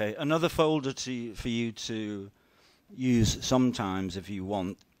 Okay, another folder for you to use sometimes if you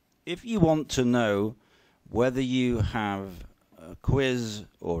want. If you want to know whether you have a quiz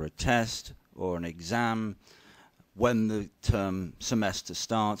or a test or an exam, when the term semester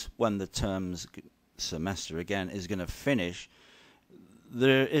starts, when the semester again is going to finish,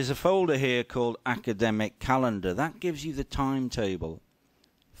 there is a folder here called Academic Calendar. That gives you the timetable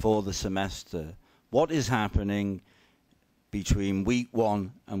for the semester. What is happening between week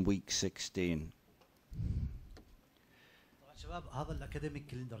 1 and week 16. طبعا شباب هذا الاكاديميك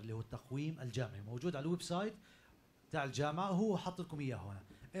كالندر اللي هو التقويم الجامعي موجود على الويب سايت تاع الجامعه، وهو حاط لكم اياه هنا.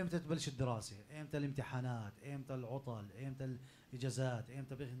 امتى تبلش الدراسه، امتى الامتحانات، امتى العطل، امتى الاجازات،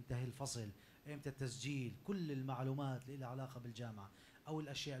 امتى بينتهي الفصل، امتى التسجيل، كل المعلومات اللي لها علاقه بالجامعه او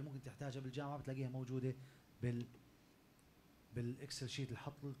الاشياء اللي ممكن تحتاجها بالجامعه بتلاقيها موجوده بالاكسل شيت اللي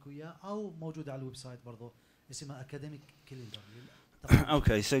حط لكم اياه، او موجوده على الويب سايت برضه اسمها اكاديميك كالندر.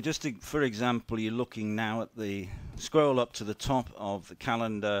 Okay, so just to, for example, you're looking now at the scroll up to the top of the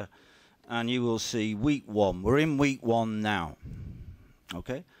calendar, and you will see week 1. We're in week 1 now.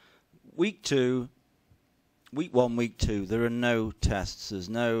 Okay, week 2, week 1, week 2. There are no tests. There's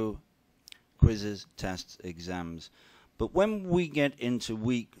no quizzes, tests, exams. But when we get into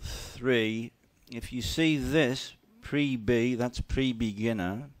week 3, if you see this pre-B, that's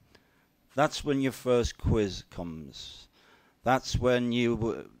pre-beginner. That's when your first quiz comes. That's when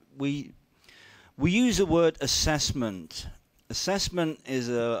we use the word assessment. Assessment is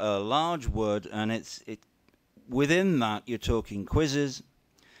a large word, and within that you're talking quizzes,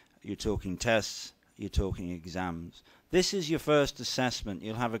 you're talking tests, you're talking exams. This is your first assessment.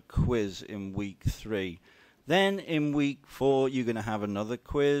 You'll have a quiz in week 3. Then in week 4 you're going to have another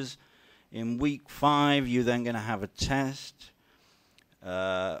quiz. In week 5 you're then going to have a test.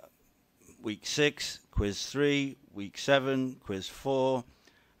 Week 6, quiz 3. Week 7, quiz 4.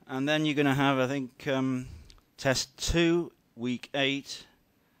 And then you're going to have, I think, test 2, week 8.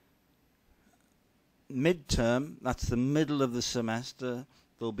 Midterm, that's the middle of the semester,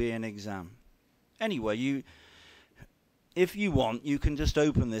 there'll be an exam. Anyway, if you want, you can just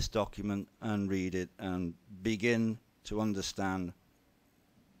open this document and read it and begin to understand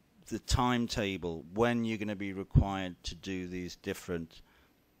the timetable, when you're going to be required to do these different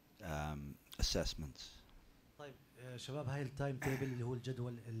assessments. طيب شباب، هاي التايم تيبل اللي هو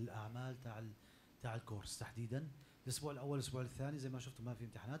الجدول الاعمال تاع الكورس تحديدا. الاسبوع الاول والاسبوع الثاني زي ما شفتوا ما في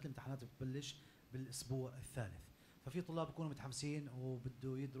امتحانات. الامتحانات بتبلش بالاسبوع الثالث. ففي طلاب بيكونوا متحمسين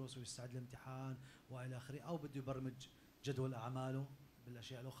وبده يدرس ويستعد للامتحان والى اخره، او بده يبرمج جدول اعماله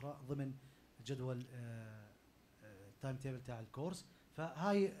بالاشياء الاخرى ضمن جدول التايم تيبل تاع الكورس.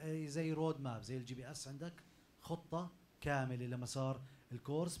 فهاي زي رود ماب، زي الجي بي اس، عندك خطه كامله لمسار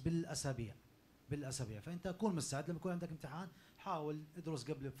الكورس بالاسابيع. فانت كون مستعد لما يكون عندك امتحان. حاول ادرس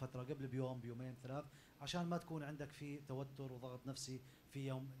قبل بفتره، قبل بيوم، بيومين، 3، عشان ما تكون عندك في توتر وضغط نفسي في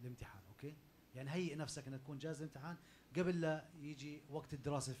يوم الامتحان. اوكي، يعني هيئ نفسك انك تكون جاهز للامتحان قبل لا يجي وقت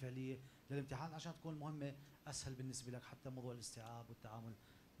الدراسه الفعليه للامتحان، عشان تكون المهمه اسهل بالنسبه لك، حتى موضوع الاستيعاب والتعامل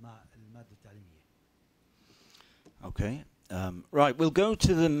مع الماده التعليميه. Okay, right, we'll go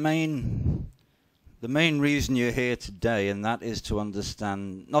to the main reason you're here today, and that is to understand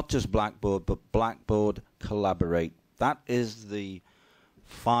not just Blackboard, but Blackboard Collaborate. That is the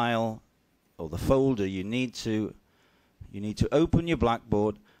file or the folder you need to open your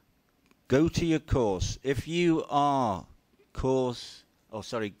Blackboard, go to your course. If you are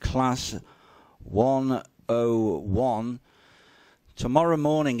class 101, tomorrow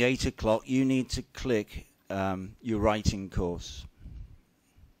morning 8 o'clock you need to click your writing course,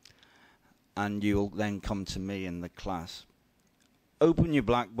 and you'll then come to me in the class. Open your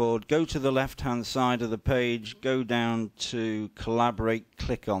Blackboard, go to the left hand side of the page, go down to Collaborate,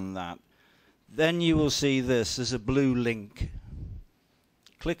 click on that. Then you will see this, there's a blue link.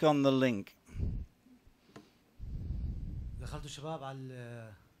 Click on the link. دخلتوا شباب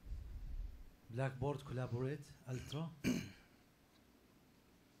على Blackboard Collaborate Ultra؟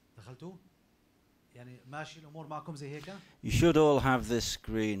 دخلتوا؟ يعني ماشي الامور معكم زي هيك؟ You should all have this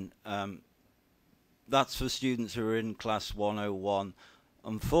screen. That's for students who are in class 101.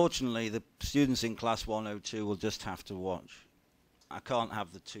 Unfortunately, the students in class 102 will just have to watch. I can't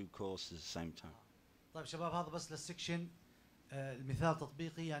have the two courses at the same time. طيب شباب، هذا بس للسكشن المثال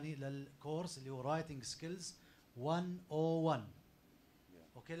تطبيقي يعني للكورس اللي هو رايتنج سكيلز 101.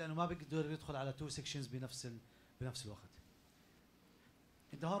 اوكي، لانه ما بيقدر يدخل على 2 سكشنز بنفس الوقت.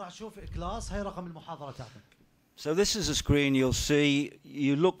 انت هون راح تشوف كلاس، هاي رقم المحاضره تاعتك. So this is a screen. You'll see.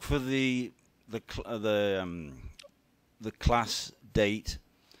 You look for the class date,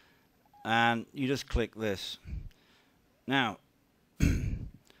 and you just click this. Now,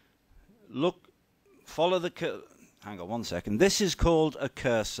 follow the. Hang on 1 second. This is called a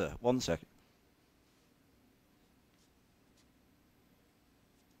cursor. 1 second.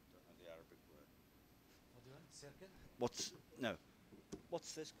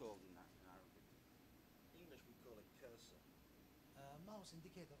 What's this called in Arabic? English we call it cursor. Mouse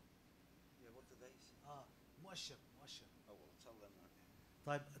indicator. Yeah, what do they say? مؤشر. Oh, well, tell them that.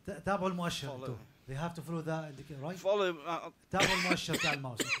 طيب تابعوا المؤشر انتم. They have to follow the indicator, right? Follow. تابعوا المؤشر تاع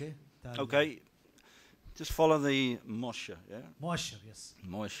الماوس. اوكي. Okay. Just follow the مؤشر, yeah? مؤشر, yes.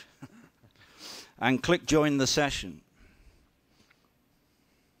 مؤشر. And click join the session.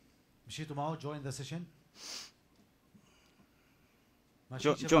 مشيتوا معه join the session.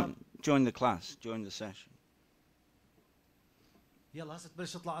 Join the class. Join the session. يلا هسه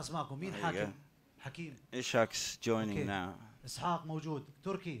تبلش تطلع اسماءكم. مين حاكم؟ حكيم. Ishak's joining now. اسحاق موجود.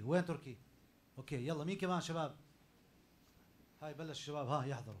 تركي، وين تركي؟ اوكي، يلا مين كمان شباب؟ هاي بلش الشباب ها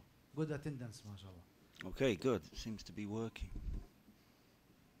يحضروا. Good attendance ما شاء الله. Okay, good. It seems to be working.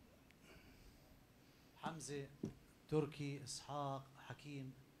 حمزة، تركي، إسحاق،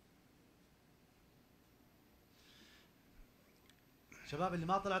 حكيم. شباب اللي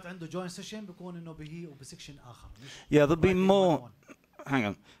ما طلعت عنده join session بيكون إنه بهي وبسكشن آخر. Yeah, there'll be more. Hang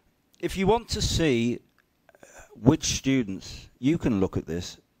on. If you want to see which students, you can look at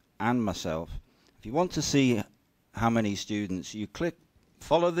this and myself. If you want to see how many students, you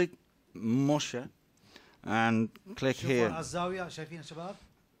follow the musher and click شوفوا على here. الزاوية شايفين يا شباب؟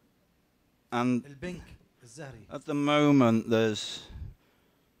 And البنك الزهري. at the moment there's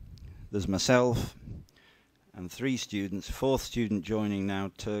myself and 3 students, 4th student joining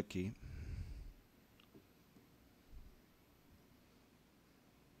now, Turkey.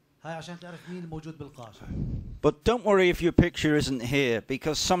 هاي عشان تعرف مين موجود بالقاعة. But don't worry if your picture isn't here,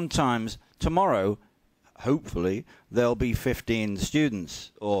 because sometimes tomorrow, hopefully, there'll be 15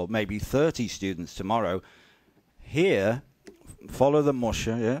 students or maybe 30 students tomorrow. Here, follow the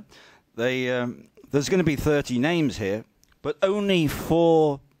musher, yeah? There's going to be 30 names here, but only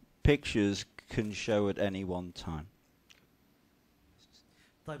 4 pictures can show at any one time.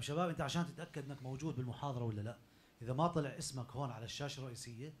 طيب شباب انت عشان تتأكد انك موجود بالمحاضرة ولا لا، إذا ما طلع اسمك هون على الشاشة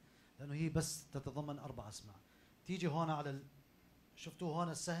الرئيسية، لأنه هي بس تتضمن 4 أسماء، تيجي هون على شفتوا هون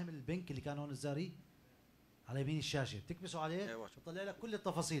السهم البنك اللي كان هون الزاري على يمين الشاشة، بتكبسوا عليه بطلع لك كل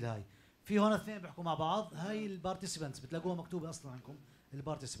التفاصيل هاي. في هون 2 بيحكوا مع بعض، هاي البارتيسيبنتس بتلاقوها مكتوبة أصلا عندكم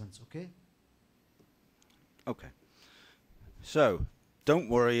البارتيسيبنتس. أوكي؟ Okay. So, don't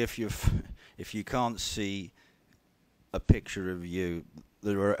worry if you can't see a picture of you.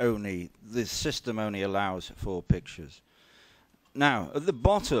 This system only allows 4 pictures. Now, at the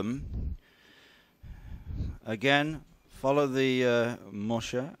bottom, again, follow the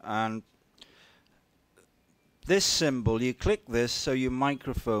musher, and this symbol, you click this so your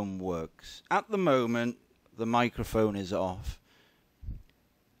microphone works. At the moment, the microphone is off.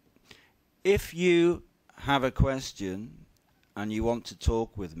 If you have a question and you want to talk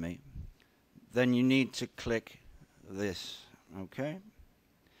with me, then you need to click this, okay?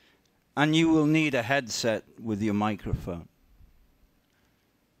 And you will need a headset with your microphone.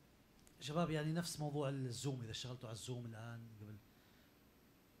 شباب يعني نفس موضوع الزوم، إذا اشتغلتوا على الزوم الآن قبل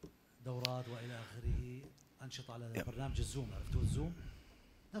دورات وإلى آخره، أنشطة على برنامج الزوم، عرفتوا الزوم؟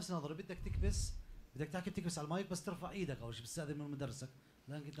 نفس النظرة، بدك تكبس، بدك تحكي بتكبس على المايك بس ترفع إيدك أول شيء، بتستأذن من مدرسك،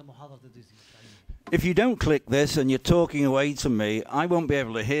 لأنك أنت محاضرة تدريسية. If you don't click this and you're talking away to me, I won't be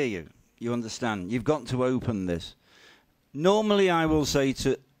able to hear you. You understand? You've got to open this. Normally I will say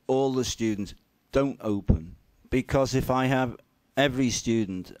to all the students, don't open, because if I have every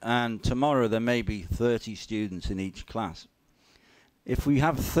student, and tomorrow there may be 30 students in each class, if we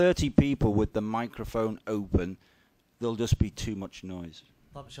have 30 people with the microphone open, there'll just be too much noise.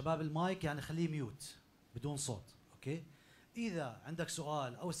 طب شباب المايك يعني خليه ميوت بدون صوت، اوكي؟ اذا عندك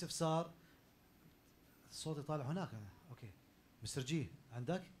سؤال او استفسار، صوتي طالع هناك أنا. اوكي مستر جي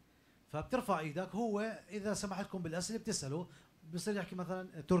عندك، فبترفع ايدك، هو اذا سمح لكم بالاسئله بتساله، بصير يحكي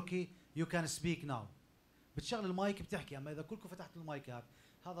مثلا تركي يو كان سبيك ناو، بتشغل المايك بتحكي. اما اذا كلكم فتحتوا المايكات،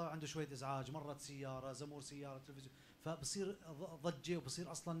 هذا عنده شويه ازعاج، مرت سياره، زمور سياره، تلفزيون، فبصير ضجه،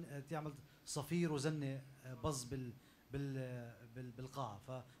 وبصير اصلا تعمل صفير وزنه بز بالقاعه،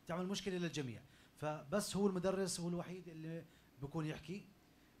 فتعمل مشكله للجميع. فبس هو المدرس هو الوحيد اللي بيكون يحكي.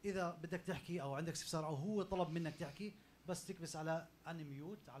 اذا بدك تحكي او عندك استفسار او هو طلب منك تحكي، بس تكبس على ان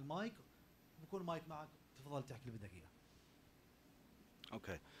ميوت على المايك، بكون المايك معك، تفضل تحكي اللي بدك اياه.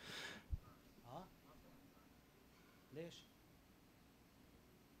 Okay. ها؟ ليش؟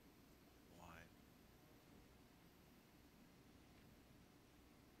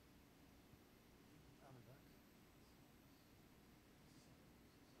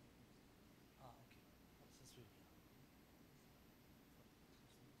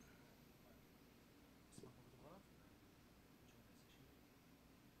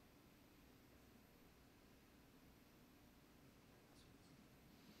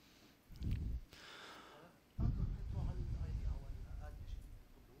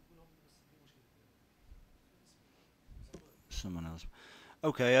 Someone else.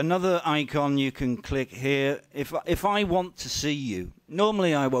 Okay, another icon you can click here. If I want to see you,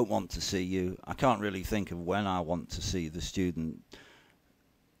 normally I won't want to see you. I can't really think of when I want to see the student,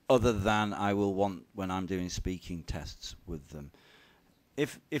 other than I will want when I'm doing speaking tests with them.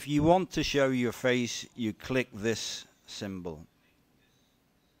 If you want to show your face, you click this symbol.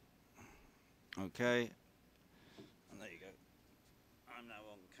 Okay. And there you go. I'm now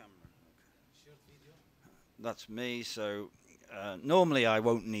on camera. Okay. That's me, so normally I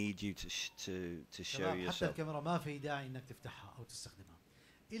won't need you to show تمام، حتى yourself. الكاميرا ما في داعي انك تفتحها او تستخدمها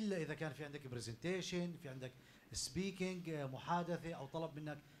الا اذا كان في عندك برزنتيشن، في عندك سبيكينج، محادثه او طلب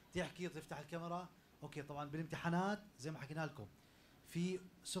منك تحكي وتفتح الكاميرا. اوكي، طبعا بالامتحانات زي ما حكينا لكم في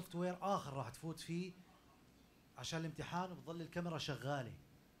سوفت وير اخر راح تفوت فيه عشان الامتحان وبتضل الكاميرا شغاله.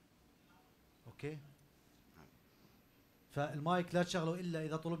 اوكي، فالمايك لا تشغله الا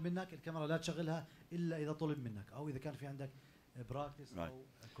اذا طلب منك، الكاميرا لا تشغلها الا اذا طلب منك، او اذا كان في عندك براكتس او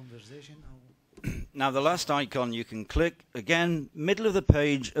كونفرزيشن او. Now the last icon you can click, again, middle of the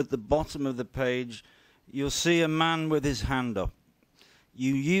page, at the bottom of the page, you'll see a man with his hand up.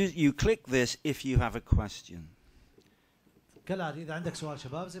 You click this if you have a question. كالعاده اذا عندك سؤال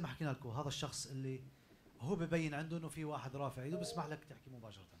شباب زي ما حكينا لكم، هذا الشخص اللي هو ببين عنده انه في واحد رافع ايده بسمح لك تحكي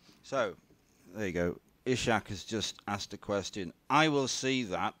مباشره. So, there you go. Ishak has just asked a question. I will see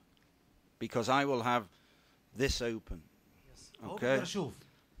that because I will have this open. هو Okay. بقدر اشوف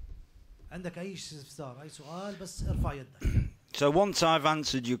عندك اي استفسار اي سؤال بس ارفع يدك. So once I've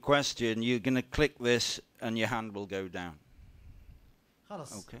answered your question, you're going to click this and your hand will go down.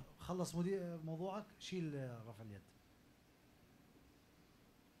 خلص اوكي. خلص موضوعك، شيل رفع اليد.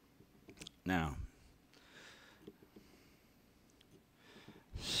 Now,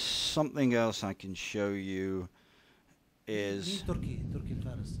 something else I can show you is مين تركي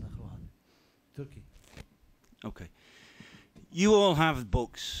الفارس اخره هذا تركي. okay. You all have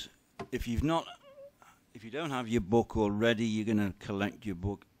books. If you don't have your book already, you're going to collect your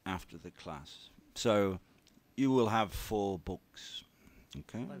book after the class. So you will have 4 books.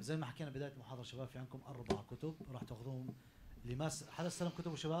 Okay. طيب زي ما حكينا بدايه المحاضره شباب، في عندكم 4 كتب راح تاخذوهم. اللي ما حدا استلم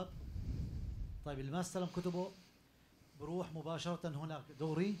كتبه شباب؟ طيب اللي ما استلم كتبه بروح مباشره هناك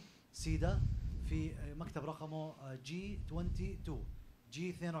دوري سيدا في مكتب رقمه جي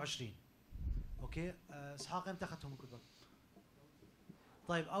 22. اوكي، اسحاق امتى اخذتهم كتبك؟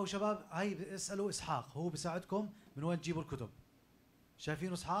 طيب او شباب هاي اسالوا اسحاق، هو بيساعدكم من وين تجيبوا الكتب.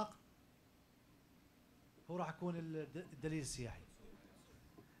 شايفينه اسحاق؟ هو راح يكون الدليل السياحي.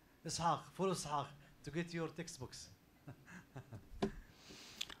 اسحاق، فولو اسحاق to get your textbooks.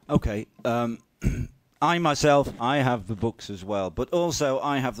 Okay. I myself, I have the books as well, but also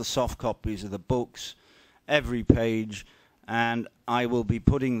I have the soft copies of the books, every page, and I will be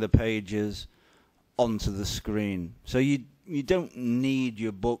putting the pages onto the screen. So you don't need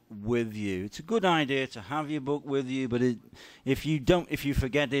your book with you. It's a good idea to have your book with you, but if you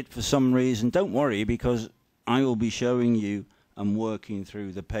forget it for some reason, don't worry, because I will be showing you and working through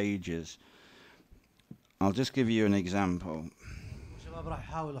the pages. I'll just give you an example. شباب راح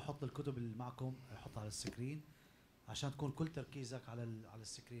احاول احط الكتب اللي معكم احطها على السكرين عشان تكون كل تركيزك على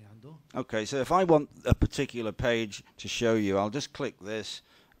السكرين عنده. Okay, so if I want a particular page to show you, I'll just click this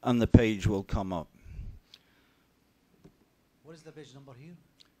and the page will come up. What is the page number here?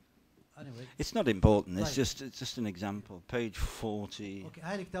 Anyway. It's not important, Right. it's just an example. Page 40. اوكي،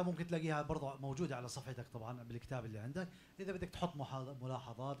 هاي الكتاب ممكن تلاقيها برضه موجوده على صفحتك طبعا بالكتاب اللي عندك، اذا بدك تحط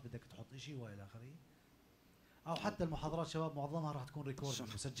ملاحظات، بدك تحط شيء والى اخره. او حتى المحاضرات شباب معظمها راح تكون ريكورد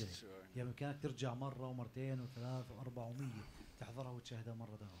مسجله، يعني بامكانك ترجع مره ومرتين وثلاث واربع ومية تحضرها وتشاهدها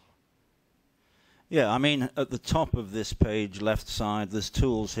مره اخرى. Yeah, I mean, at the top of this page, left side, there's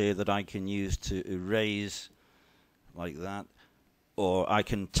tools here that I can use to erase, like that. Or I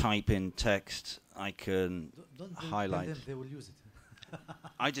can type in text, I can Don't highlight. tell them they will use it.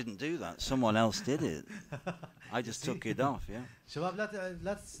 I didn't do that, someone else did it. I just took it off, yeah. شباب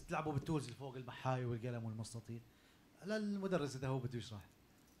لا تلعبوا بالتولز اللي فوق، المحاي والقلم والمستطيل. للمدرس اذا هو بده يشرح.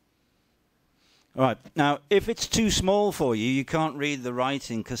 All right, now if it's too small for you, you can't read the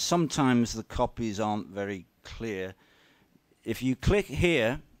writing because sometimes the copies aren't very clear. If you click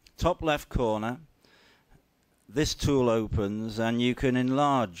here, top left corner, this tool opens and you can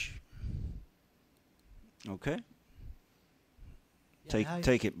enlarge. Okay?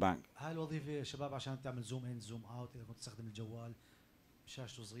 Take it back. هاي الوظيفه يا شباب عشان تعمل زوم ان زوم اوت، اذا كنت تستخدم الجوال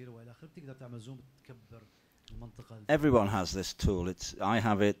شاشته صغيره والى اخره بتقدر تعمل زوم تكبر المنطقه. Everyone has this tool. I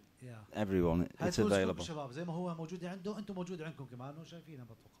have it. Yeah. Everyone. هاي It's tools كلكم available. شباب زي ما هو موجود عنده انتم موجود عندكم كمان وشايفينها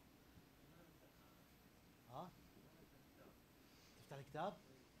بتوقع. تفتح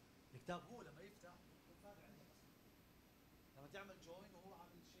الكتاب هو لما يفتح لما تعمل جوين وهو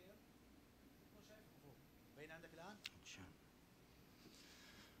عامل شير تكون شايفه فوق. باين عندك الان؟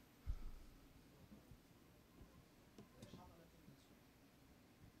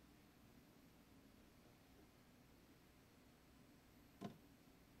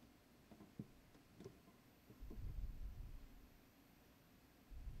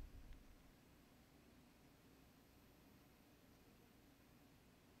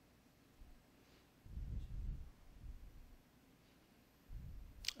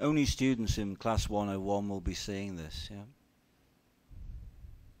 Only students in class 101 will be seeing this, yeah.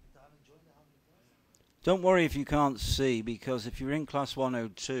 Don't worry if you can't see, because if you're in class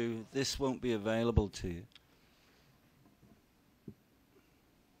 102, this won't be available to you.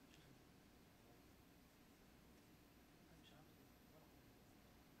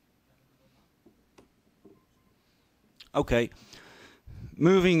 Okay,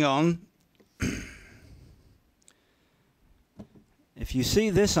 moving on. If you see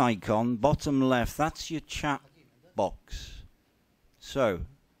this icon, bottom left, that's your chat box. So,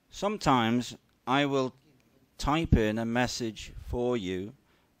 sometimes I will type in a message for you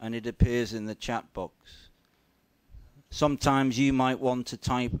and it appears in the chat box. Sometimes you might want to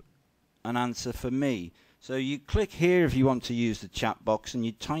type an answer for me. So you click here if you want to use the chat box and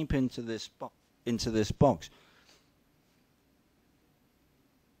you type into this box.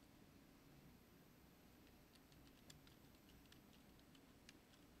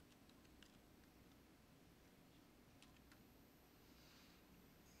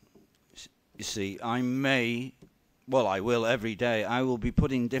 You see, I will every day, I will be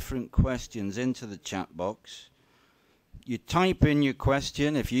putting different questions into the chat box. You type in your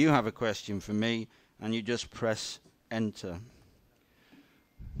question, if you have a question for me, and you just press enter.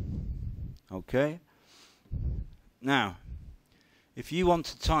 Okay? Now, if you want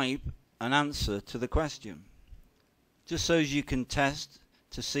to type an answer to the question, just so as you can test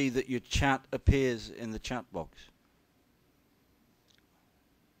to see that your chat appears in the chat box.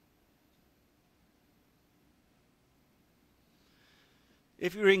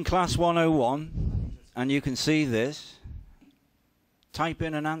 If you're in class 101 and you can see this, type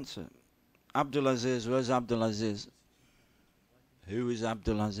in an answer. Abdulaziz, where's Abdulaziz? Who is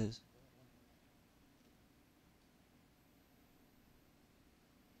Abdulaziz?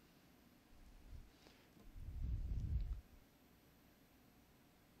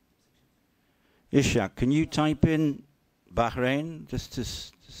 Ishak, can you type in Bahrain just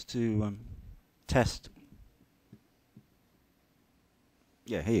to test?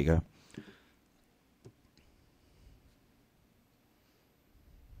 Yeah, here you go.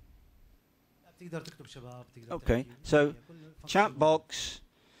 Okay, so chat box.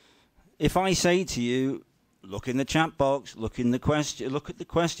 If I say to you, look in the chat box, look at the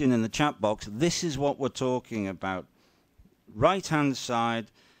question in the chat box, this is what we're talking about. Right hand side,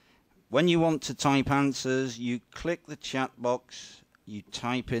 when you want to type answers, you click the chat box, you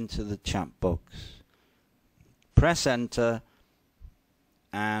type into the chat box. Press enter.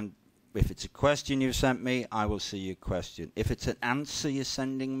 And if it's a question you've sent me, I will see your question. If it's an answer you're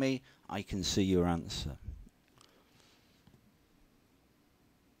sending me, I can see your answer.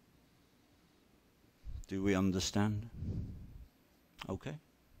 Do we understand? Okay.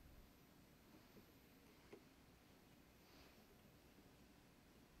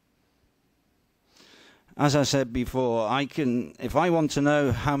 As I said before, if I want to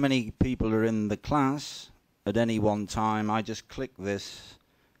know how many people are in the class at any one time, I just click this.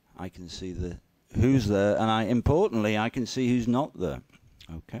 I can see who's there, and importantly, I can see who's not there.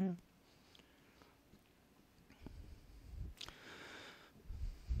 Okay.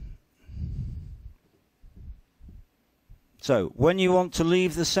 So, when you want to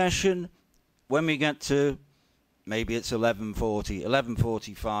leave the session, when we get to, maybe it's 11:40,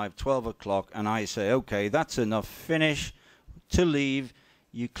 11:45, 12 o'clock, and I say, okay, that's enough, finish, to leave,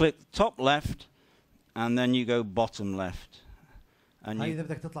 you click top left, and then you go bottom left. And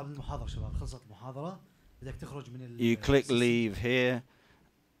you click leave here,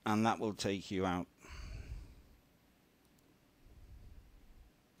 and that will take you out.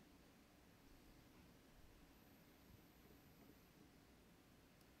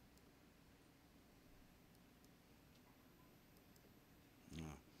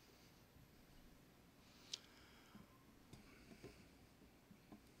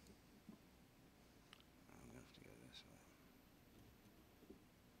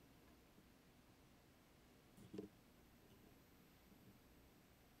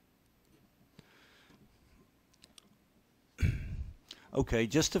 Okay,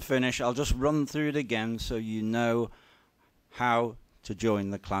 just to finish, I'll just run through it again so you know how to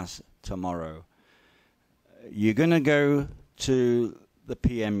join the class tomorrow. You're going to go to the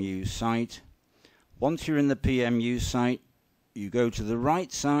PMU site. Once you're in the PMU site, you go to the right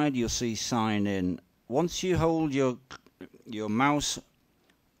side, you'll see sign in. Once you hold your mouse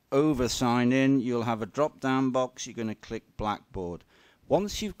over sign in, you'll have a drop down box. You're going to click Blackboard.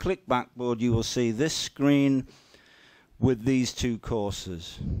 Once you've clicked Blackboard, you will see this screen with these two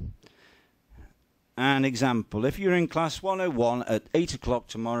courses. An example, if you're in class 101 at 8 o'clock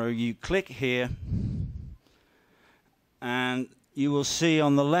tomorrow, you click here and you will see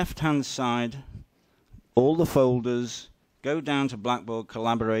on the left-hand side all the folders. Go down to Blackboard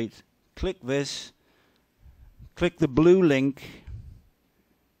Collaborate, click this, click the blue link,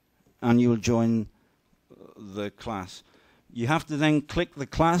 and you'll join the class. You have to then click the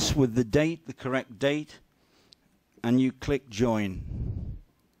class with the date, the correct date, and you click join.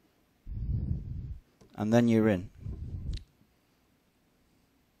 And then you're in.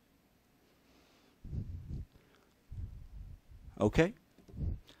 Okay?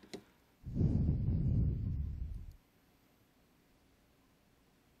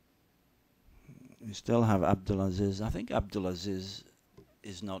 We still have Abdulaziz. I think Abdulaziz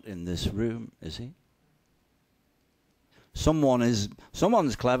is not in this room, is he?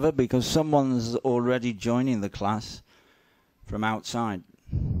 Someone's clever because someone's already joining the class from outside.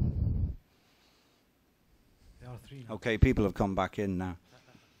 There are 3 now. Okay, people have come back in now.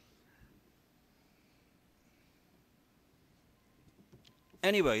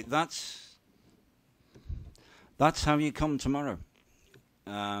 Anyway, that's how you come tomorrow.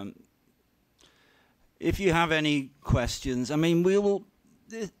 If you have any questions, I mean,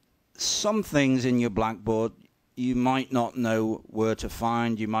 some things in your Blackboard you might not know where to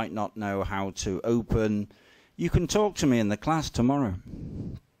find, you might not know how to open. You can talk to me in the class tomorrow.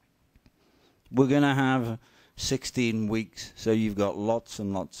 We're going to have 16 weeks, so you've got lots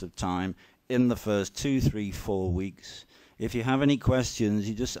and lots of time in the first 2, 3, 4 weeks. If you have any questions,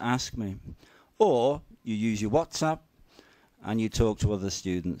 you just ask me. Or you use your WhatsApp and you talk to other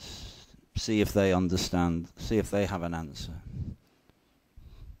students. See if they understand. See if they have an answer.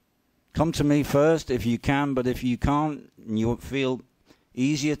 Come to me first if you can, but if you can't and you feel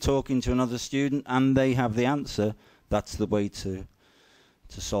easier talking to another student and they have the answer, that's the way to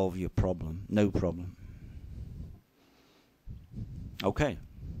solve your problem. No problem. Okay.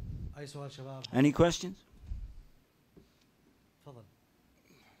 أي سؤال شباب؟ Any questions? تفضل.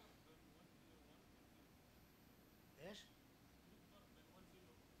 ايش؟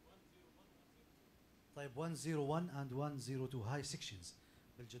 طيب 101 and 102 هاي sections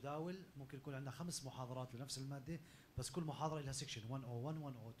بالجداول. ممكن يكون عندنا 5 محاضرات لنفس المادة، بس كل محاضرة لها section 101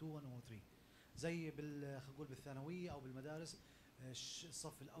 102 103. زي خلينا نقول بالثانوية أو بالمدارس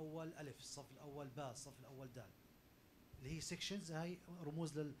الصف الأول ألف، الصف الأول باء، الصف الأول دال. اللي هي sections، هاي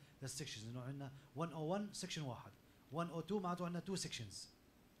رموز للسكشنز. إنه عندنا 101 section 1، 102 معناته عندنا 2 sections،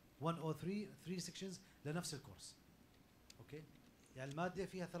 103 3 sections لنفس الكورس. اوكي؟ يعني المادة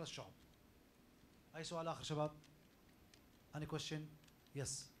فيها 3 شعب. أي سؤال آخر شباب؟ Any question؟ Yes.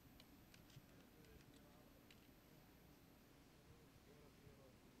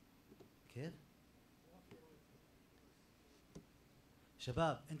 كيف؟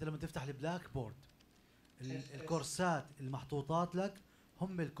 شباب أنت لما تفتح البلاك بورد الكورسات المحطوطات لك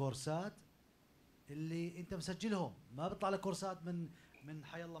هم الكورسات اللي انت مسجلهم، ما بيطلع لك كورسات من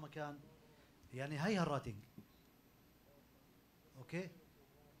حي الله مكان. يعني هي هالراتنج. اوكي؟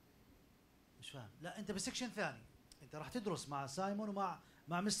 مش فاهم. لا انت بسكشن ثاني، انت راح تدرس مع سايمون ومع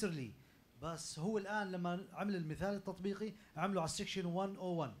مستر لي، بس هو الان لما عمل المثال التطبيقي عمله على السكشن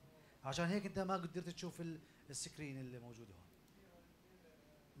 101، عشان هيك انت ما قدرت تشوف السكرين اللي موجوده هون.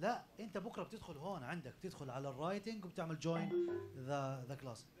 لا انت بكره بتدخل هون عندك، بتدخل على الرايتنج وبتعمل جوين ذا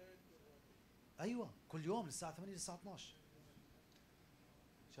كلاس. ايوه كل يوم للساعه 8 للساعه 12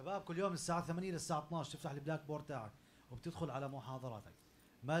 شباب، كل يوم الساعه 8 للساعه 12 تفتح البلاك بورد تاعك وبتدخل على محاضراتك.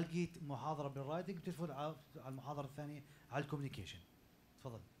 ما لقيت محاضره بالرايتنج بتدخل على المحاضره الثانيه على الكوميونيكيشن.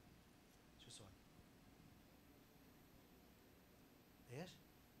 تفضل. شو السؤال؟ ايش؟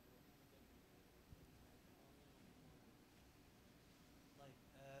 طيب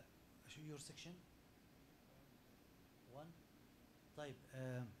شو يور سكشن 1؟ طيب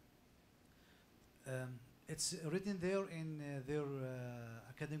it's written there in their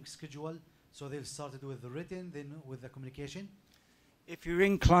academic schedule, so they'll start it with the written, then with the communication. If you're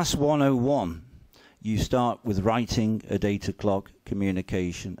in class 101, you start with writing at 8 o'clock,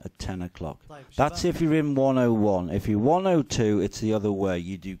 communication at 10 o'clock. That's if you're in 101. If you're 102, it's the other way.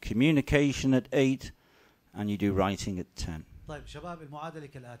 You do communication at 8 and you do writing at 10. طيب شباب المعادلة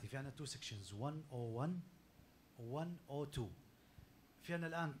كالآتي، في عندنا 2 sections 101 و 102. في عندنا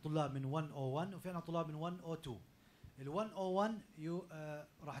الآن طلاب من 101 وفي عندنا طلاب من 102. ال 101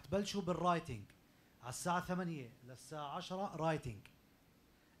 راح تبلشوا بالرايتنج على الساعة 8 للساعة 10 رايتنج.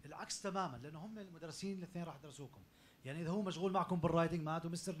 العكس تماما، لأنه هم المدرسين الاثنين راح يدرسوكم. يعني إذا هو مشغول معكم بالرايتنج معناته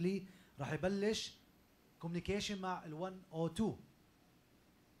مستر لي راح يبلش كوميونيكيشن مع ال 102.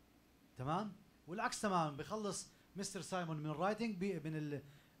 تمام؟ والعكس تماما، بيخلص مستر سايمون من الرايتنج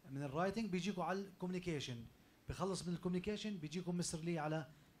من الرايتنج بيجيكم على الكوميونيكيشن، بخلص من الكوميونيكيشن بيجيكم مستر لي على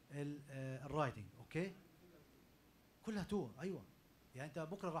الرايتنج. اوكي كلها 2 ايوه. يعني انت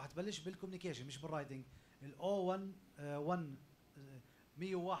بكره راح تبلش بالكوميونيكيشن مش بالرايتنج. الاو 1 1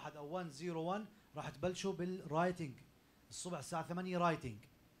 101 او 101 راح تبلشوا بالرايتنج الصبح الساعه 8 رايتنج.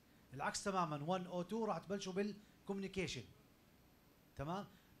 العكس تماما 102 راح تبلشوا بالكوميونيكيشن. تمام.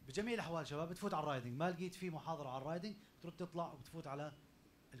 بجميع الاحوال شباب بتفوت على الرايدنج، ما لقيت في محاضره على الرايدنج بترد تطلع وبتفوت على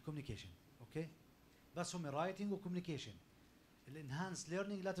الكوميونيكيشن. اوكي بس هم رايتنج وكوميونيكيشن. الانهانس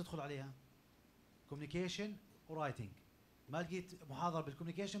ليرنينج لا تدخل عليها، كوميونيكيشن ورايتنج. ما لقيت محاضره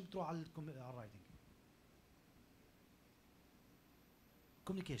بالكوميونيكيشن بتروح على الرايتنج.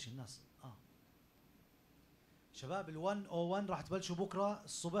 كوميونيكيشن ناس شباب ال 101 راح تبلشوا بكره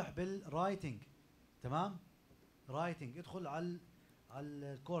الصبح بالرايتنج. تمام. رايتنج ادخل على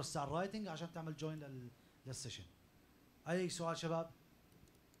الكورس تاع الرايتنج عشان تعمل جوين للسيشن. اي سؤال شباب؟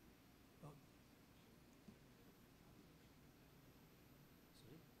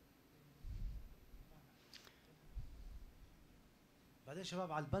 بعدين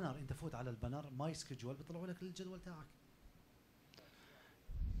شباب على البنر، انت فوت على البنر ماي سكجول بيطلعوا لك الجدول تاعك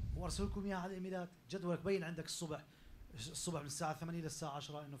وارسل لكم اياها على الايميلات. جدولك بين عندك الصبح من الساعه 8 للساعه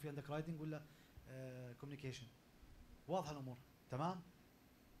 10 انه في عندك رايتنج ولا كوميونيكيشن. واضحه الامور. تمام.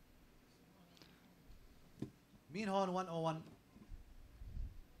 مين هون 101؟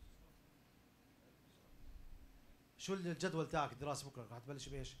 شو الجدول تاعك الدراسي بكره راح تبلش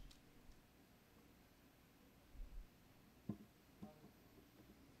بايش؟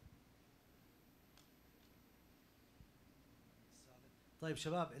 طيب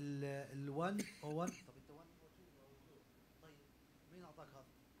شباب ال 101 طب انت 1 او 2 او 2 طيب مين اعطاك هذا؟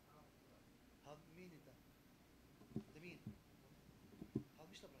 هذا مين انت؟ انت مين؟ هذا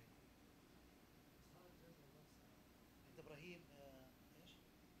مش ابراهيم. انت ابراهيم ايش؟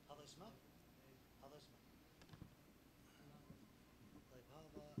 هذا اسمك؟ هذا اسمك. طيب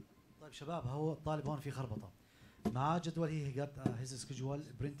هذا طيب شباب هو الطالب هون في خربطه. معاه جدول هي got his schedule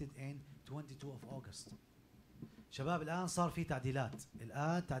printed in 22 of August. شباب الان صار في تعديلات،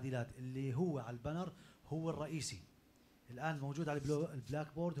 الان تعديلات اللي هو على البانر هو الرئيسي. الان الموجود على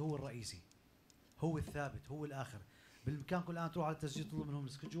البلاك بورد هو الرئيسي، هو الثابت، هو الاخر. بالامكانكم الان تروح على التسجيل تطلب منهم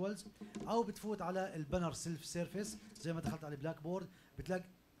السكجولز او بتفوت على البانر سيلف سيرفيس زي ما دخلت على البلاك بورد بتلاقي.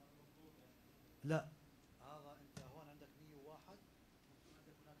 لا هذا انت هون عندك 101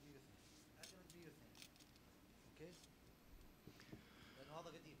 عندك هناك 102 اعتمد 102. اوكي لانه هذا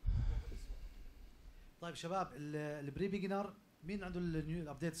قديم. طيب شباب البري بيجنر مين عنده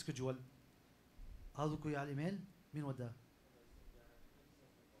الابديت سكجول؟ هذوكم على الايميل مين وداه؟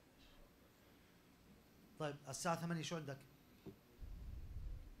 طيب الساعة 8 شو عندك؟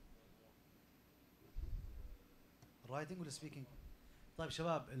 رايتنج ولا سبيكينج؟ طيب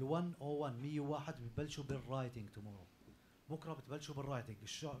شباب ال 101 101 ببلشوا بالرايتنج تومورو. بكره بتبلشوا بالرايتنج.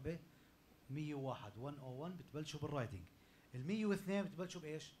 الشعبة 101 101 بتبلشوا بالرايتنج. ال 102 بتبلشوا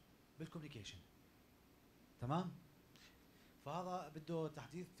بايش؟ بالكوميونيكيشن. تمام؟ فهذا بده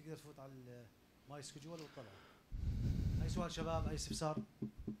تحديث تقدر تفوت على الماي سكجول وتطلع. اي سؤال شباب؟ اي استفسار؟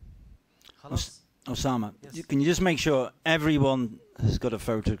 خلاص؟ Osama, Yes. can you just make sure everyone has got a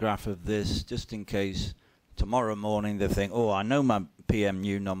photograph of this, just in case tomorrow morning they think, oh, I know my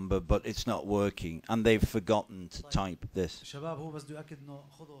PMU number, but it's not working, and they've forgotten to type this. شباب هو بس بده ياكد انه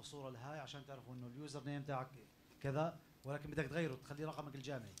خذوا صوره لهاي عشان تعرفوا انه اليوزر نيم تاعك كذا، ولكن بدك تغيره تخليه رقمك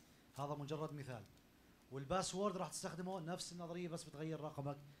الجامعي. هذا مجرد مثال. والباسورد راح تستخدمه نفس النظريه بس بتغير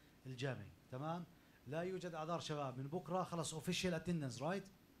رقمك الجامعي. تمام؟ لا يوجد اعذار شباب. من بكره خلص official attendance right?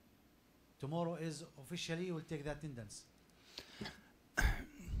 Tomorrow is officially we'll take the attendance.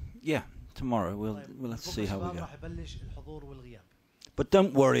 Yeah, tomorrow we'll طيب we'll have to see how we شباب go. راح يبلش الحضور والغياب. But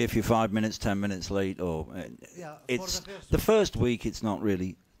don't worry if you're 5 minutes, 10 minutes late, or Yeah, it's for the first week. It's not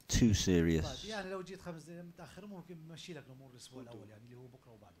really too serious. طيب يعني لو جيت 5 دقائق متاخر ممكن نمشي لك الامور الاسبوع الاول يعني اللي هو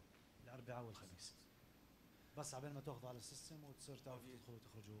بكره وبعده الاربعاء والخميس. بس عبين ما تاخذوا على السيستم وتصير تعرفوا تدخلوا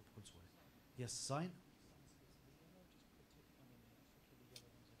وتخرجوا بكل سهوله. يس ساين.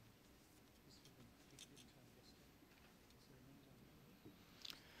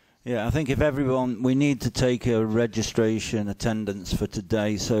 Yeah, I think if everyone, we need to take a registration attendance for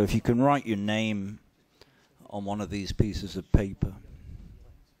today. So if you can write your name on one of these pieces of paper.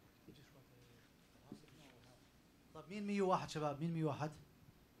 طيب مين 101 شباب؟ مين 101؟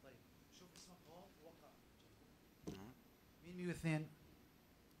 طيب شوف اسمك هون ووقع. مين 102؟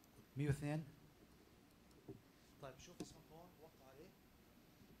 102 طيب شوف اسمك هون وقع عليه.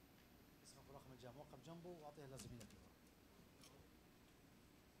 اسمك ورقم الجامعة وقف جنبه واعطيه لزميلك.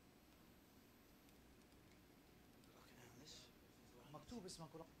 مكتوب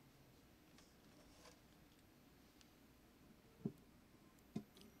اسمك ورقم.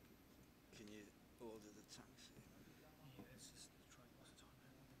 Can you order the taxi?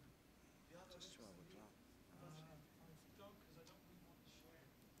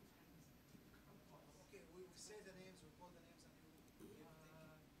 say the names, we'll call the names, and you give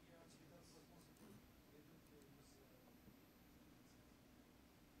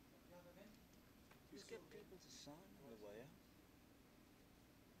Just get people to sign on the way out.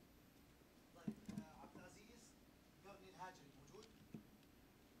 طيب عبد العزيز قرني الهاجري موجود؟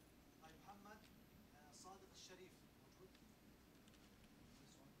 طيب محمد صادق الشريف